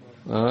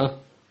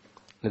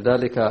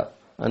 لذلك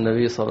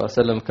النبي صلى الله عليه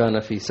وسلم كان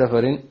في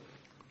سفر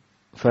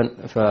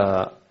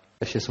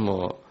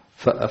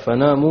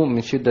فناموا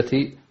من شدة.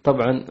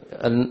 طبعا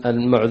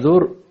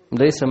المعذور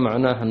ليس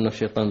معناه أن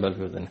الشيطان بال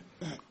في أذنه.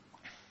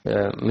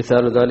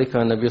 مثال ذلك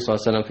النبي صلى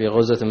الله عليه وسلم في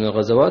غزوة من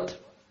الغزوات،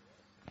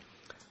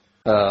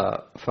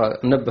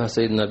 فنبه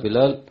سيدنا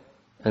بلال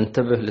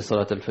انتبه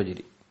لصلاة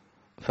الفجر،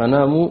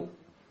 فناموا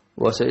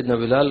وسيدنا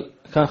بلال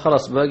كان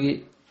خلاص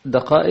باقي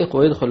دقائق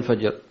ويدخل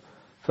الفجر.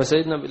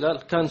 فسيدنا بلال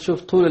كان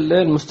شوف طول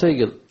الليل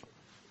مستيقظ،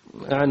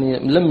 يعني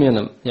لم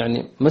ينم،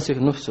 يعني مسك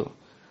نفسه،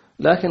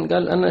 لكن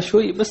قال أنا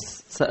شوي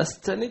بس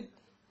سأستند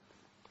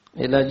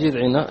إلى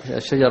جذع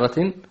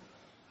شجرة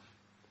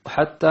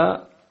حتى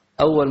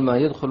أول ما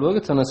يدخل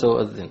وقت أنا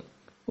سأؤذن.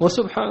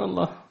 وسبحان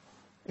الله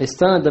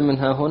استند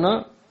منها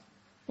هنا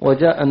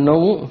وجاء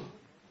النوم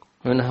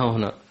منها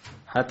هنا،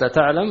 حتى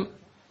تعلم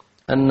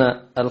أن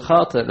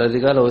الخاطئ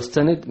الذي قاله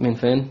استند من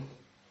فين؟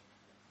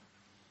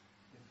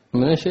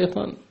 من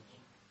الشيطان.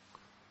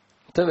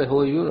 انتبه،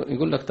 هو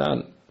يقول لك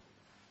تعال.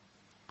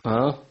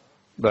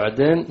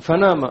 بعدين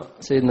فنام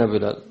سيدنا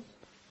بلال،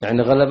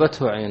 يعني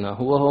غلبته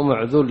عيناه، وهو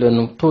معذور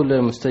لأنه طول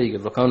الليل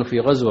مستيقظ، وكانوا في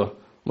غزوة،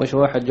 مش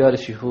واحد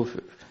جالس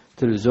يشوف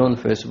تلفزيون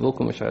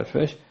فيسبوك ومش عارف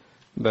ايش،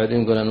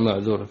 بعدين يقول أنا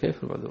معذور.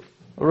 كيف المعذور؟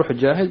 روح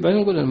جاهد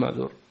بعدين يقول أنا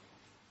معذور.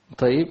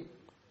 طيب،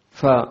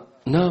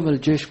 فنام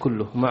الجيش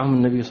كله معهم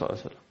النبي صلى الله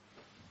عليه وسلم.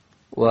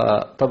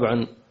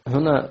 وطبعا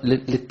هنا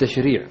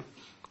للتشريع،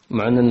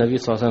 مع أن النبي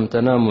صلى الله عليه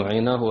وسلم تنام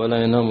عيناه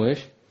ولا ينام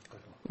إيش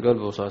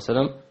قلبه صلى الله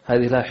عليه وسلم.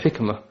 هذه لها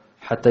حكمة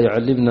حتى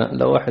يعلمنا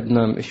لو واحد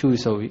نام إيش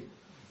يسوي.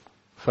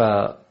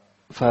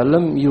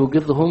 فلم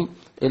يوقظهم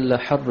إلا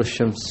حر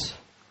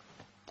الشمس.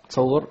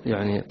 تصور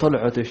يعني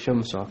طلعت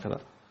الشمس وهكذا،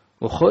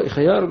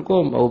 وخيار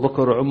القوم أبو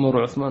بكر وعمر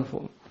وعثمان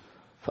فوق.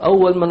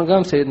 فأول من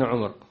قام سيدنا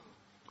عمر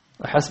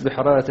أحس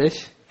بحرارة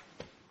إيش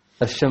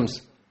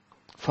الشمس،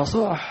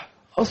 فصاح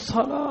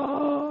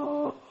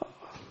الصلاة.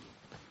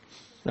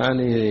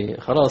 يعني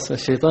خلاص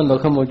الشيطان لو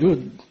كان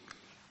موجود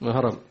ما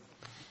هرب.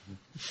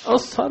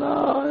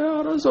 الصلاة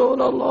يا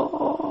رسول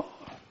الله،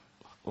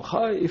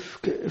 وخايف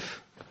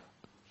كيف.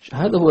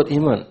 هذا هو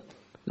الإيمان.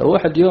 لو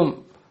واحد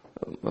يوم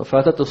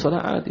فاتته الصلاة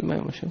عادي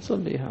ما مش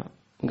نصليها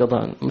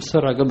قضاء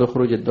مسرع قبل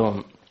خروج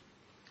الدوام.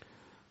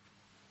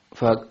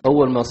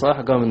 فأول ما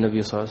صاح قام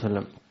النبي صلى الله عليه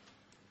وسلم،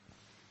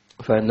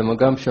 فعندما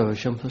قام شاف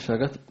الشمس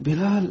شاقت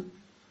بلال.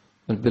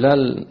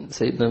 البلال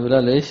سيدنا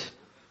بلال إيش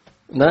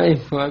نائم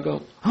ما قام.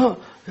 ها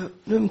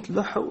نمت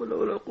لا حول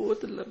ولا قوة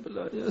إلا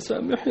بالله يا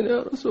سامحني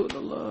يا رسول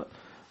الله.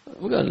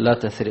 وقال لا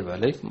تثريب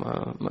عليك،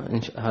 ما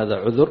هذا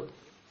عذر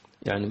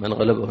يعني من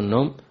غلبه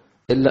النوم،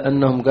 إلا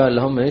أنهم قال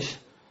لهم إيش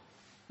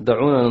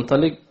دعونا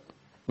ننطلق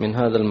من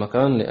هذا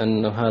المكان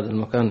لأن هذا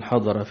المكان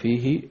حضر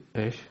فيه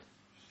إيش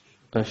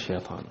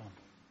الشيطان.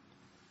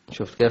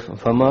 شفت كيف؟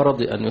 فما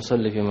رضي أن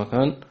يصلي في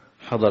مكان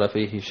حضر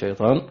فيه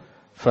الشيطان،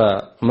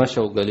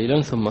 فمشوا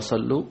قليلا ثم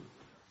صلوا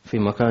في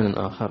مكان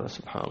آخر.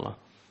 سبحان الله.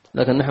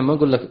 لكن نحن ما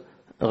نقول لك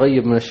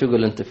غيب من الشغل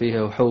اللي أنت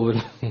فيها وحول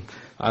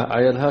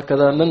عيل،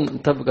 هكذا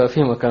لن تبقى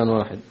في مكان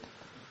واحد.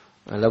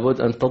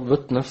 لابد أن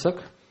تضبط نفسك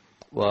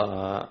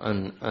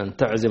وأن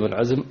تعزم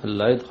العزم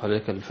لا يدخل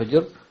عليك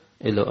الفجر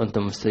إلا وأنت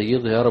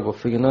مستيقظ. يا رب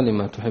وفقنا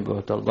لما تحب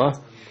وترضاه،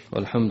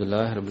 والحمد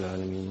لله رب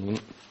العالمين.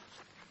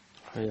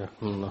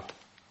 حياكم الله.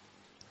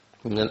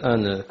 من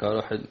الآن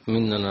كواحد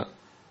مننا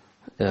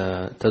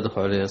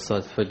تدخل عليه صلاة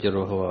الفجر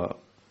وهو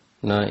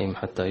نائم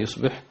حتى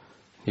يصبح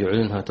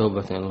يعلنها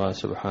توبة إلى الله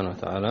سبحانه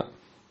وتعالى،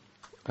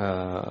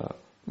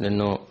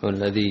 لأنه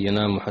الذي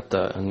ينام حتى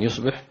أن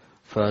يصبح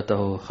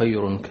فاته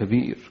خير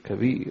كبير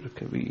كبير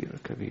كبير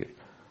كبير.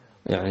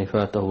 يعني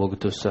فاته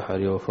وقت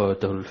السحر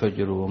وفاته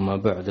الفجر وما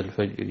بعد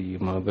الفجر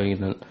ما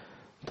بين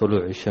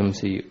طلوع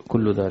الشمس،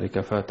 كل ذلك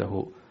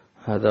فاته.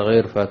 هذا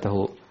غير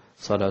فاته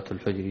صلاة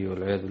الفجر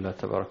والعياذ بالله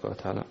تبارك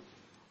وتعالى.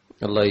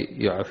 الله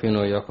يعافينا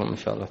وإياكم إن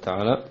شاء الله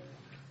تعالى.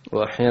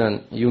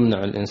 وأحيانا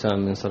يمنع الإنسان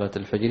من صلاة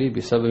الفجر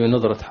بسبب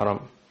نظرة حرام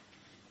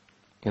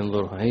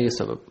ينظرها، هي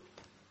سبب.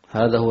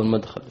 هذا هو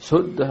المدخل،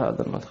 سد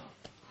هذا المدخل.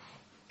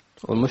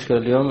 والمشكلة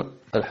اليوم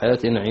الحياة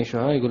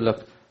نعيشها، يقول لك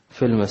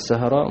فيلم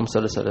السهرة،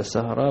 مسلسل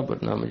السهرة،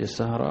 برنامج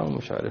السهرة،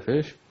 ومش عارف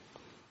إيش،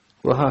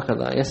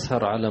 وهكذا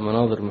يسهر على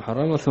مناظر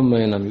محرمة ثم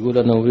ينام. يقول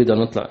أنا أريد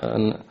أن نطلع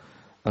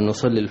أن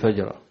نصلي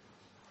الفجر.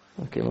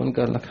 أوكي، من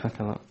قال لك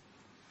هكذا؟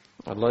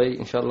 الله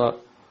إن شاء الله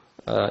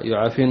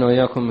يعافينا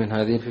وإياكم من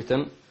هذه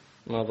الفتن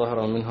ما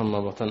ظهر منها ما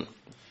بطن.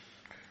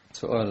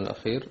 سؤال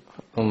الأخير،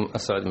 أم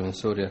أسعد من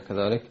سوريا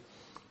كذلك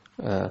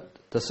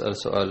تسأل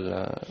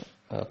سؤال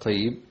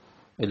طيب.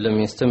 إن لم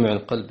يستمع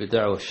القلب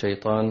بدعوى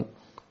الشيطان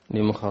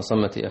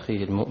لمخاصمة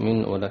أخيه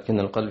المؤمن، ولكن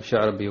القلب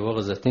شعر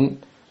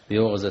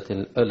بوغزة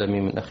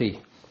الألم من أخيه،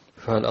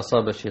 فهل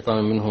أصاب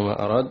الشيطان منه ما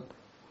أراد؟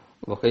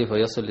 وكيف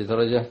يصل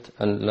لدرجة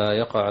أن لا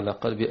يقع على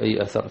قلب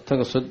أي أثر؟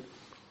 تقصد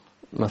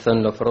مثلا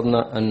لو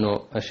فرضنا أنه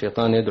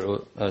الشيطان يدعو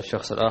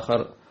الشخص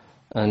الآخر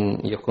أن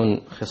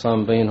يكون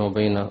خصام بينه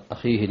وبين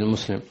أخيه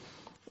المسلم،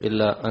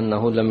 إلا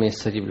أنه لم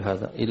يستجب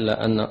لهذا،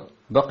 إلا أن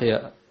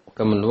بقي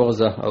كم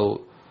الوغزة أو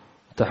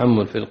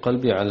تحمل في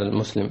القلب على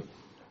المسلم،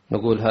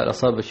 نقول هل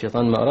أصاب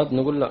الشيطان ما أراد؟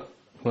 نقول لا،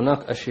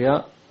 هناك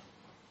أشياء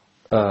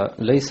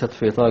ليست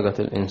في طاقة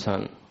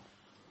الإنسان،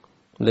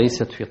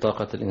 ليست في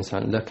طاقة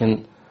الإنسان،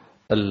 لكن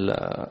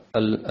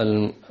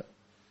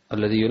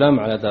الذي يلام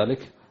على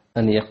ذلك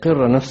أن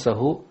يقر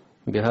نفسه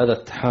بهذا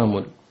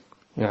التحامل.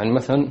 يعني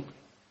مثلا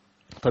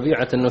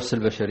طبيعة النفس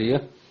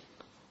البشرية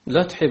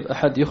لا تحب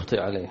أحد يخطئ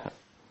عليها،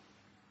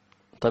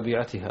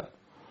 طبيعتها،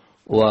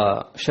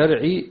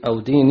 وشرعي أو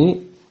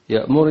ديني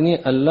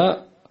يأمرني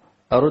ألا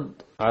أرد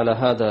على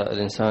هذا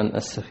الإنسان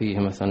السفيه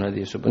مثلا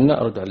الذي يسب،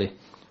 لا أرد عليه.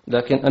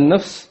 لكن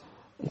النفس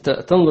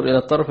تنظر إلى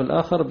الطرف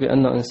الآخر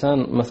بأن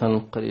إنسان مثلا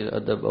قليل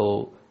أدب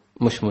أو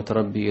مش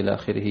متربي إلى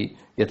آخره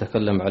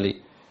يتكلم عليه،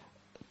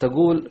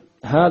 تقول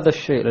هذا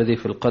الشيء الذي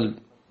في القلب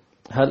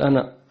هل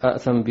أنا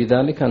أأثم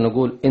بذلك؟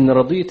 نقول إن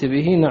رضيت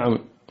به نعم،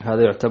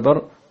 هذا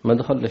يعتبر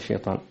مدخل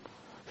للشيطان.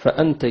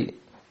 فأنت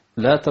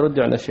لا ترد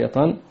على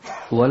الشيطان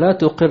ولا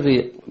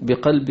تقري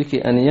بقلبك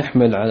أن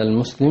يحمل على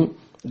المسلم.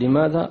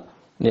 لماذا؟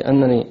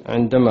 لأنني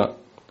عندما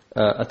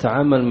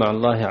أتعامل مع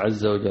الله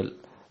عز وجل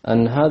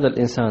أن هذا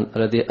الإنسان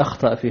الذي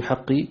أخطأ في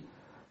حقي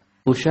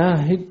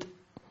أشاهد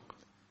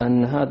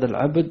أن هذا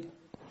العبد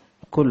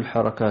كل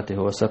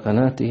حركاته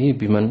وسكناته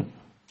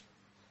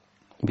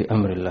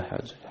بأمر الله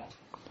عز وجل.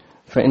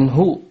 فإن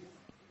هو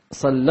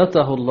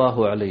سلطه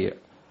الله علي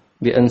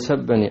بأن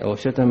سبني أو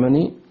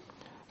شتمني،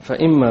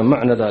 فإما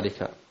معنى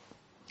ذلك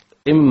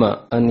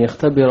إما أن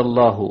يختبر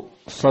الله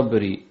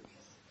صبري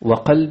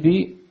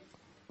وقلبي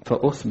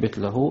فأثبت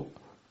له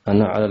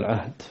أنا على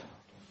العهد،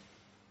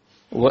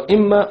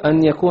 وإما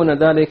أن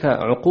يكون ذلك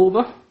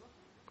عقوبة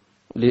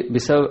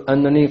بسبب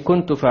أنني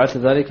كنت فعلت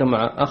ذلك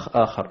مع أخ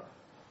آخر.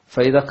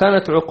 فإذا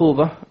كانت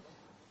عقوبة،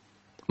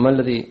 ما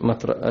الذي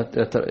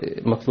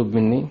مطلوب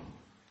مني؟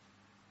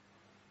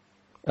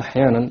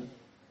 أحيانا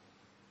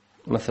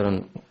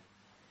مثلا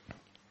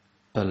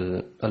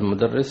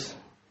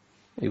المدرس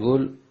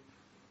يقول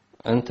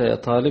أنت يا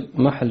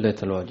طالب ما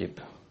حليت الواجب،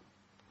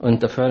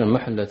 وأنت فعلا ما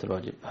حليت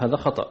الواجب، هذا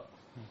خطأ.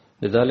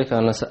 لذلك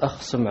أنا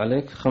سأخصم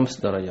عليك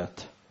 5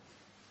 درجات.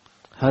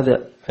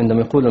 هذا عندما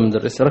يقول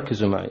المدرس،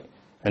 ركزوا معي،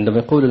 عندما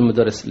يقول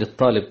المدرس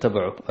للطالب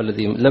تبعه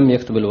الذي لم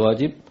يكتب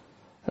الواجب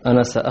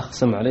أنا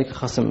سأخصم عليك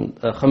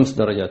 5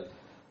 درجات.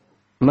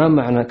 ما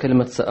معنى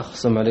كلمة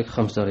سأخصم عليك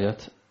 5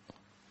 درجات؟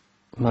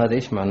 ما هذا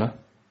إيش معنى؟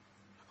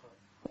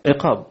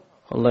 عقاب.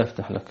 الله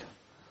يفتح لك.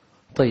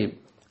 طيب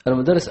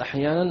المدرس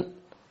أحيانا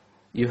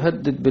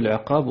يهدد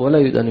بالعقاب ولا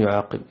يريد أن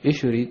يعاقب.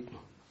 إيش يريد؟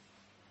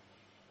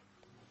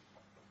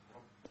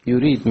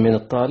 يريد من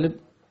الطالب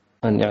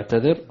أن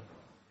يعتذر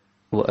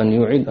وأن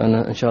يعيد،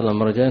 أنا إن شاء الله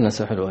المرة الجاية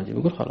نسح الواجب.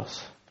 يقول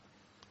خلاص.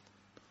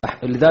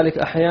 لذلك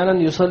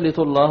أحيانا يسلط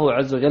الله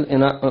عز وجل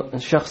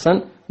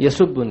شخصا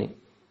يسبني،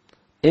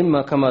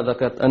 إما كما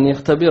ذكرت أن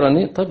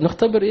يختبرني. طيب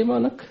نختبر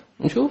إيمانك،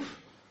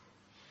 نشوف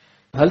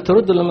هل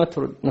ترد ولا ما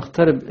ترد.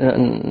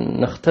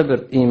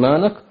 نختبر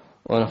إيمانك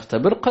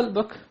ونختبر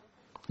قلبك.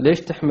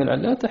 ليش تحمل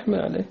عليه؟ لا تحمل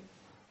عليه.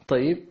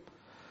 طيب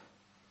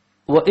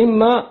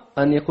وإما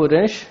أن يكون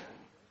إيش؟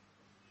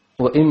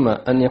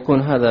 وإما أن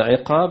يكون هذا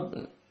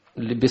عقاب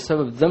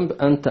بسبب ذنب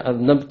أنت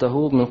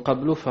أذنبته من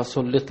قبل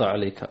فسلط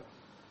عليك.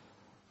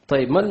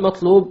 طيب ما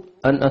المطلوب؟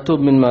 أن أتوب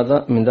من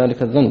ماذا؟ من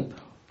ذلك الذنب.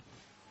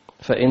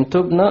 فإن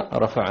تبنا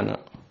رفعنا.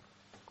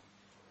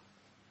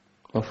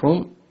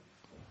 مفهوم؟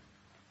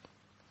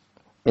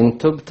 إن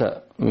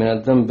تبت من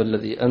الذنب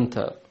الذي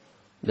أنت،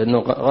 لأنه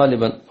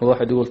غالبا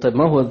واحد يقول طيب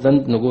ما هو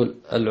الذنب؟ نقول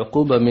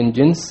العقوبة من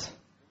جنس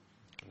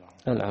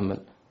العمل.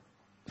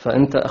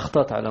 فأنت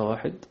أخطأت على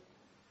واحد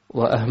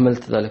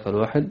وأهملت ذلك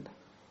الواحد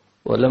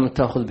ولم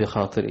تأخذ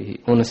بخاطره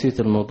ونسيت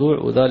الموضوع،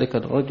 وذلك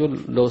الرجل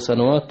لو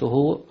سنوات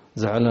وهو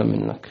زعلان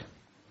منك،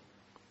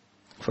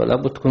 فلا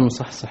بد تكون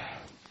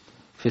مصحصح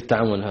في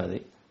التعامل هذه.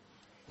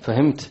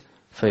 فهمت؟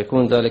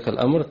 فيكون ذلك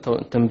الأمر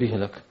تنبيه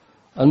لك.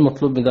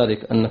 المطلوب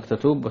بذلك أنك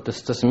تتوب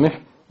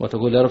وتستسمح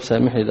وتقول يا رب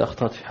سامحني إذا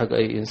أخطأت في حق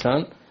أي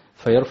إنسان،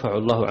 فيرفع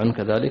الله عنك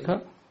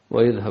ذلك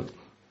ويذهب.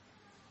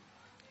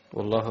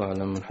 والله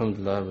أعلم. الحمد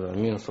لله رب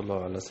العالمين، صلى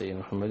الله على سيدنا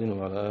محمد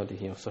وعلى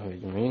آله وصحبه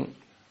أجمعين.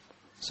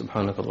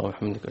 سبحانك اللهم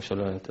وبحمدك أشهد أن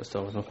لا إله إلا أنت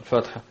أستغفرك.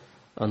 الفاتحة.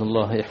 أن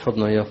الله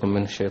يحفظنا إياكم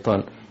من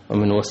الشيطان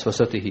ومن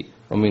وسوسته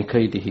ومن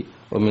كيده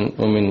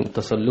ومن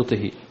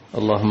تسلطه.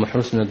 اللهم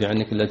احرسنا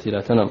بعينك التي لا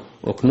تنام،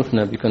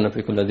 واكنفنا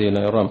بكنفك الذي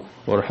لا يرام،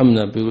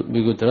 وارحمنا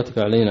بقدرتك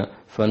علينا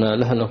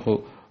فنالهله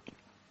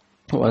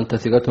وأنت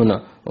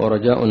ثقتنا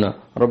ورجاؤنا.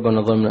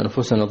 ربنا ظلمنا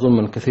أنفسنا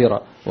ظلما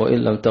كثيرا، وإن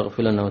لم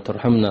تغفر لنا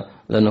وترحمنا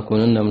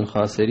لنكونن من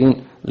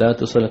الخاسرين. لا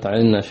تسلط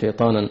علينا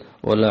شيطانا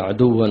ولا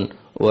عدوا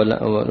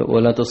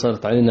ولا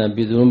تسلط علينا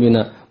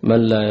بذنوبنا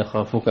من لا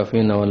يخافك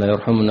فينا ولا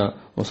يرحمنا.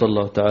 وصلى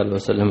الله تعالى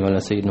وسلم على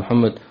سيدنا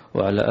محمد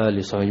وعلى آله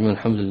وصحبه أجمعين.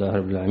 الحمد لله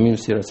رب العالمين.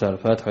 سير رسالة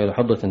الفاتحة إلى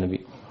حضرة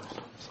النبي.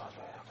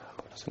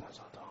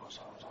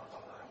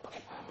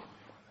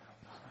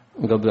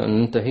 قبل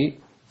أن ننتهي،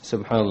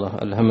 سبحان الله،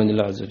 ألهمني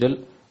الله عز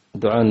وجل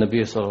دعاء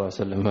النبي صلى الله عليه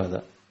وسلم،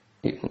 هذا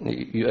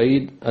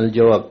يؤيد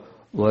الجواب: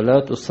 ولا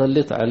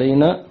تسلط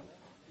علينا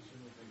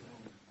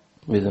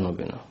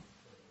بذنوبنا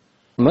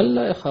من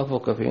لا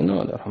يخافك فينا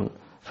ولا يرحمنا.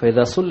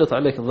 فإذا سلط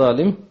عليك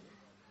ظالم،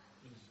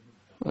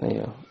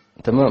 أيوه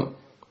تمام،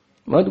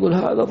 ما تقول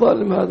هذا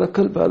ظالم، هذا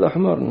كلب، هذا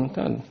حمار.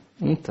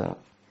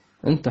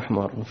 أنت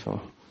حمار إن شاء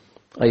الله.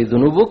 أي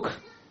ذنوبك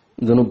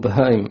ذنوب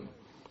بهائم.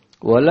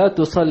 ولا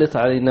تسلط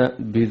علينا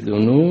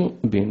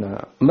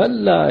بذنوبنا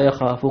من لا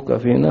يخافك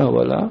فينا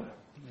ولا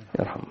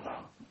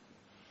يرحمنا.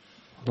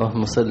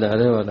 اللهم صل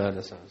عليه وعلى آله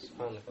وصحبه.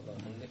 سبحانك اللهم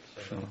وبحمدك.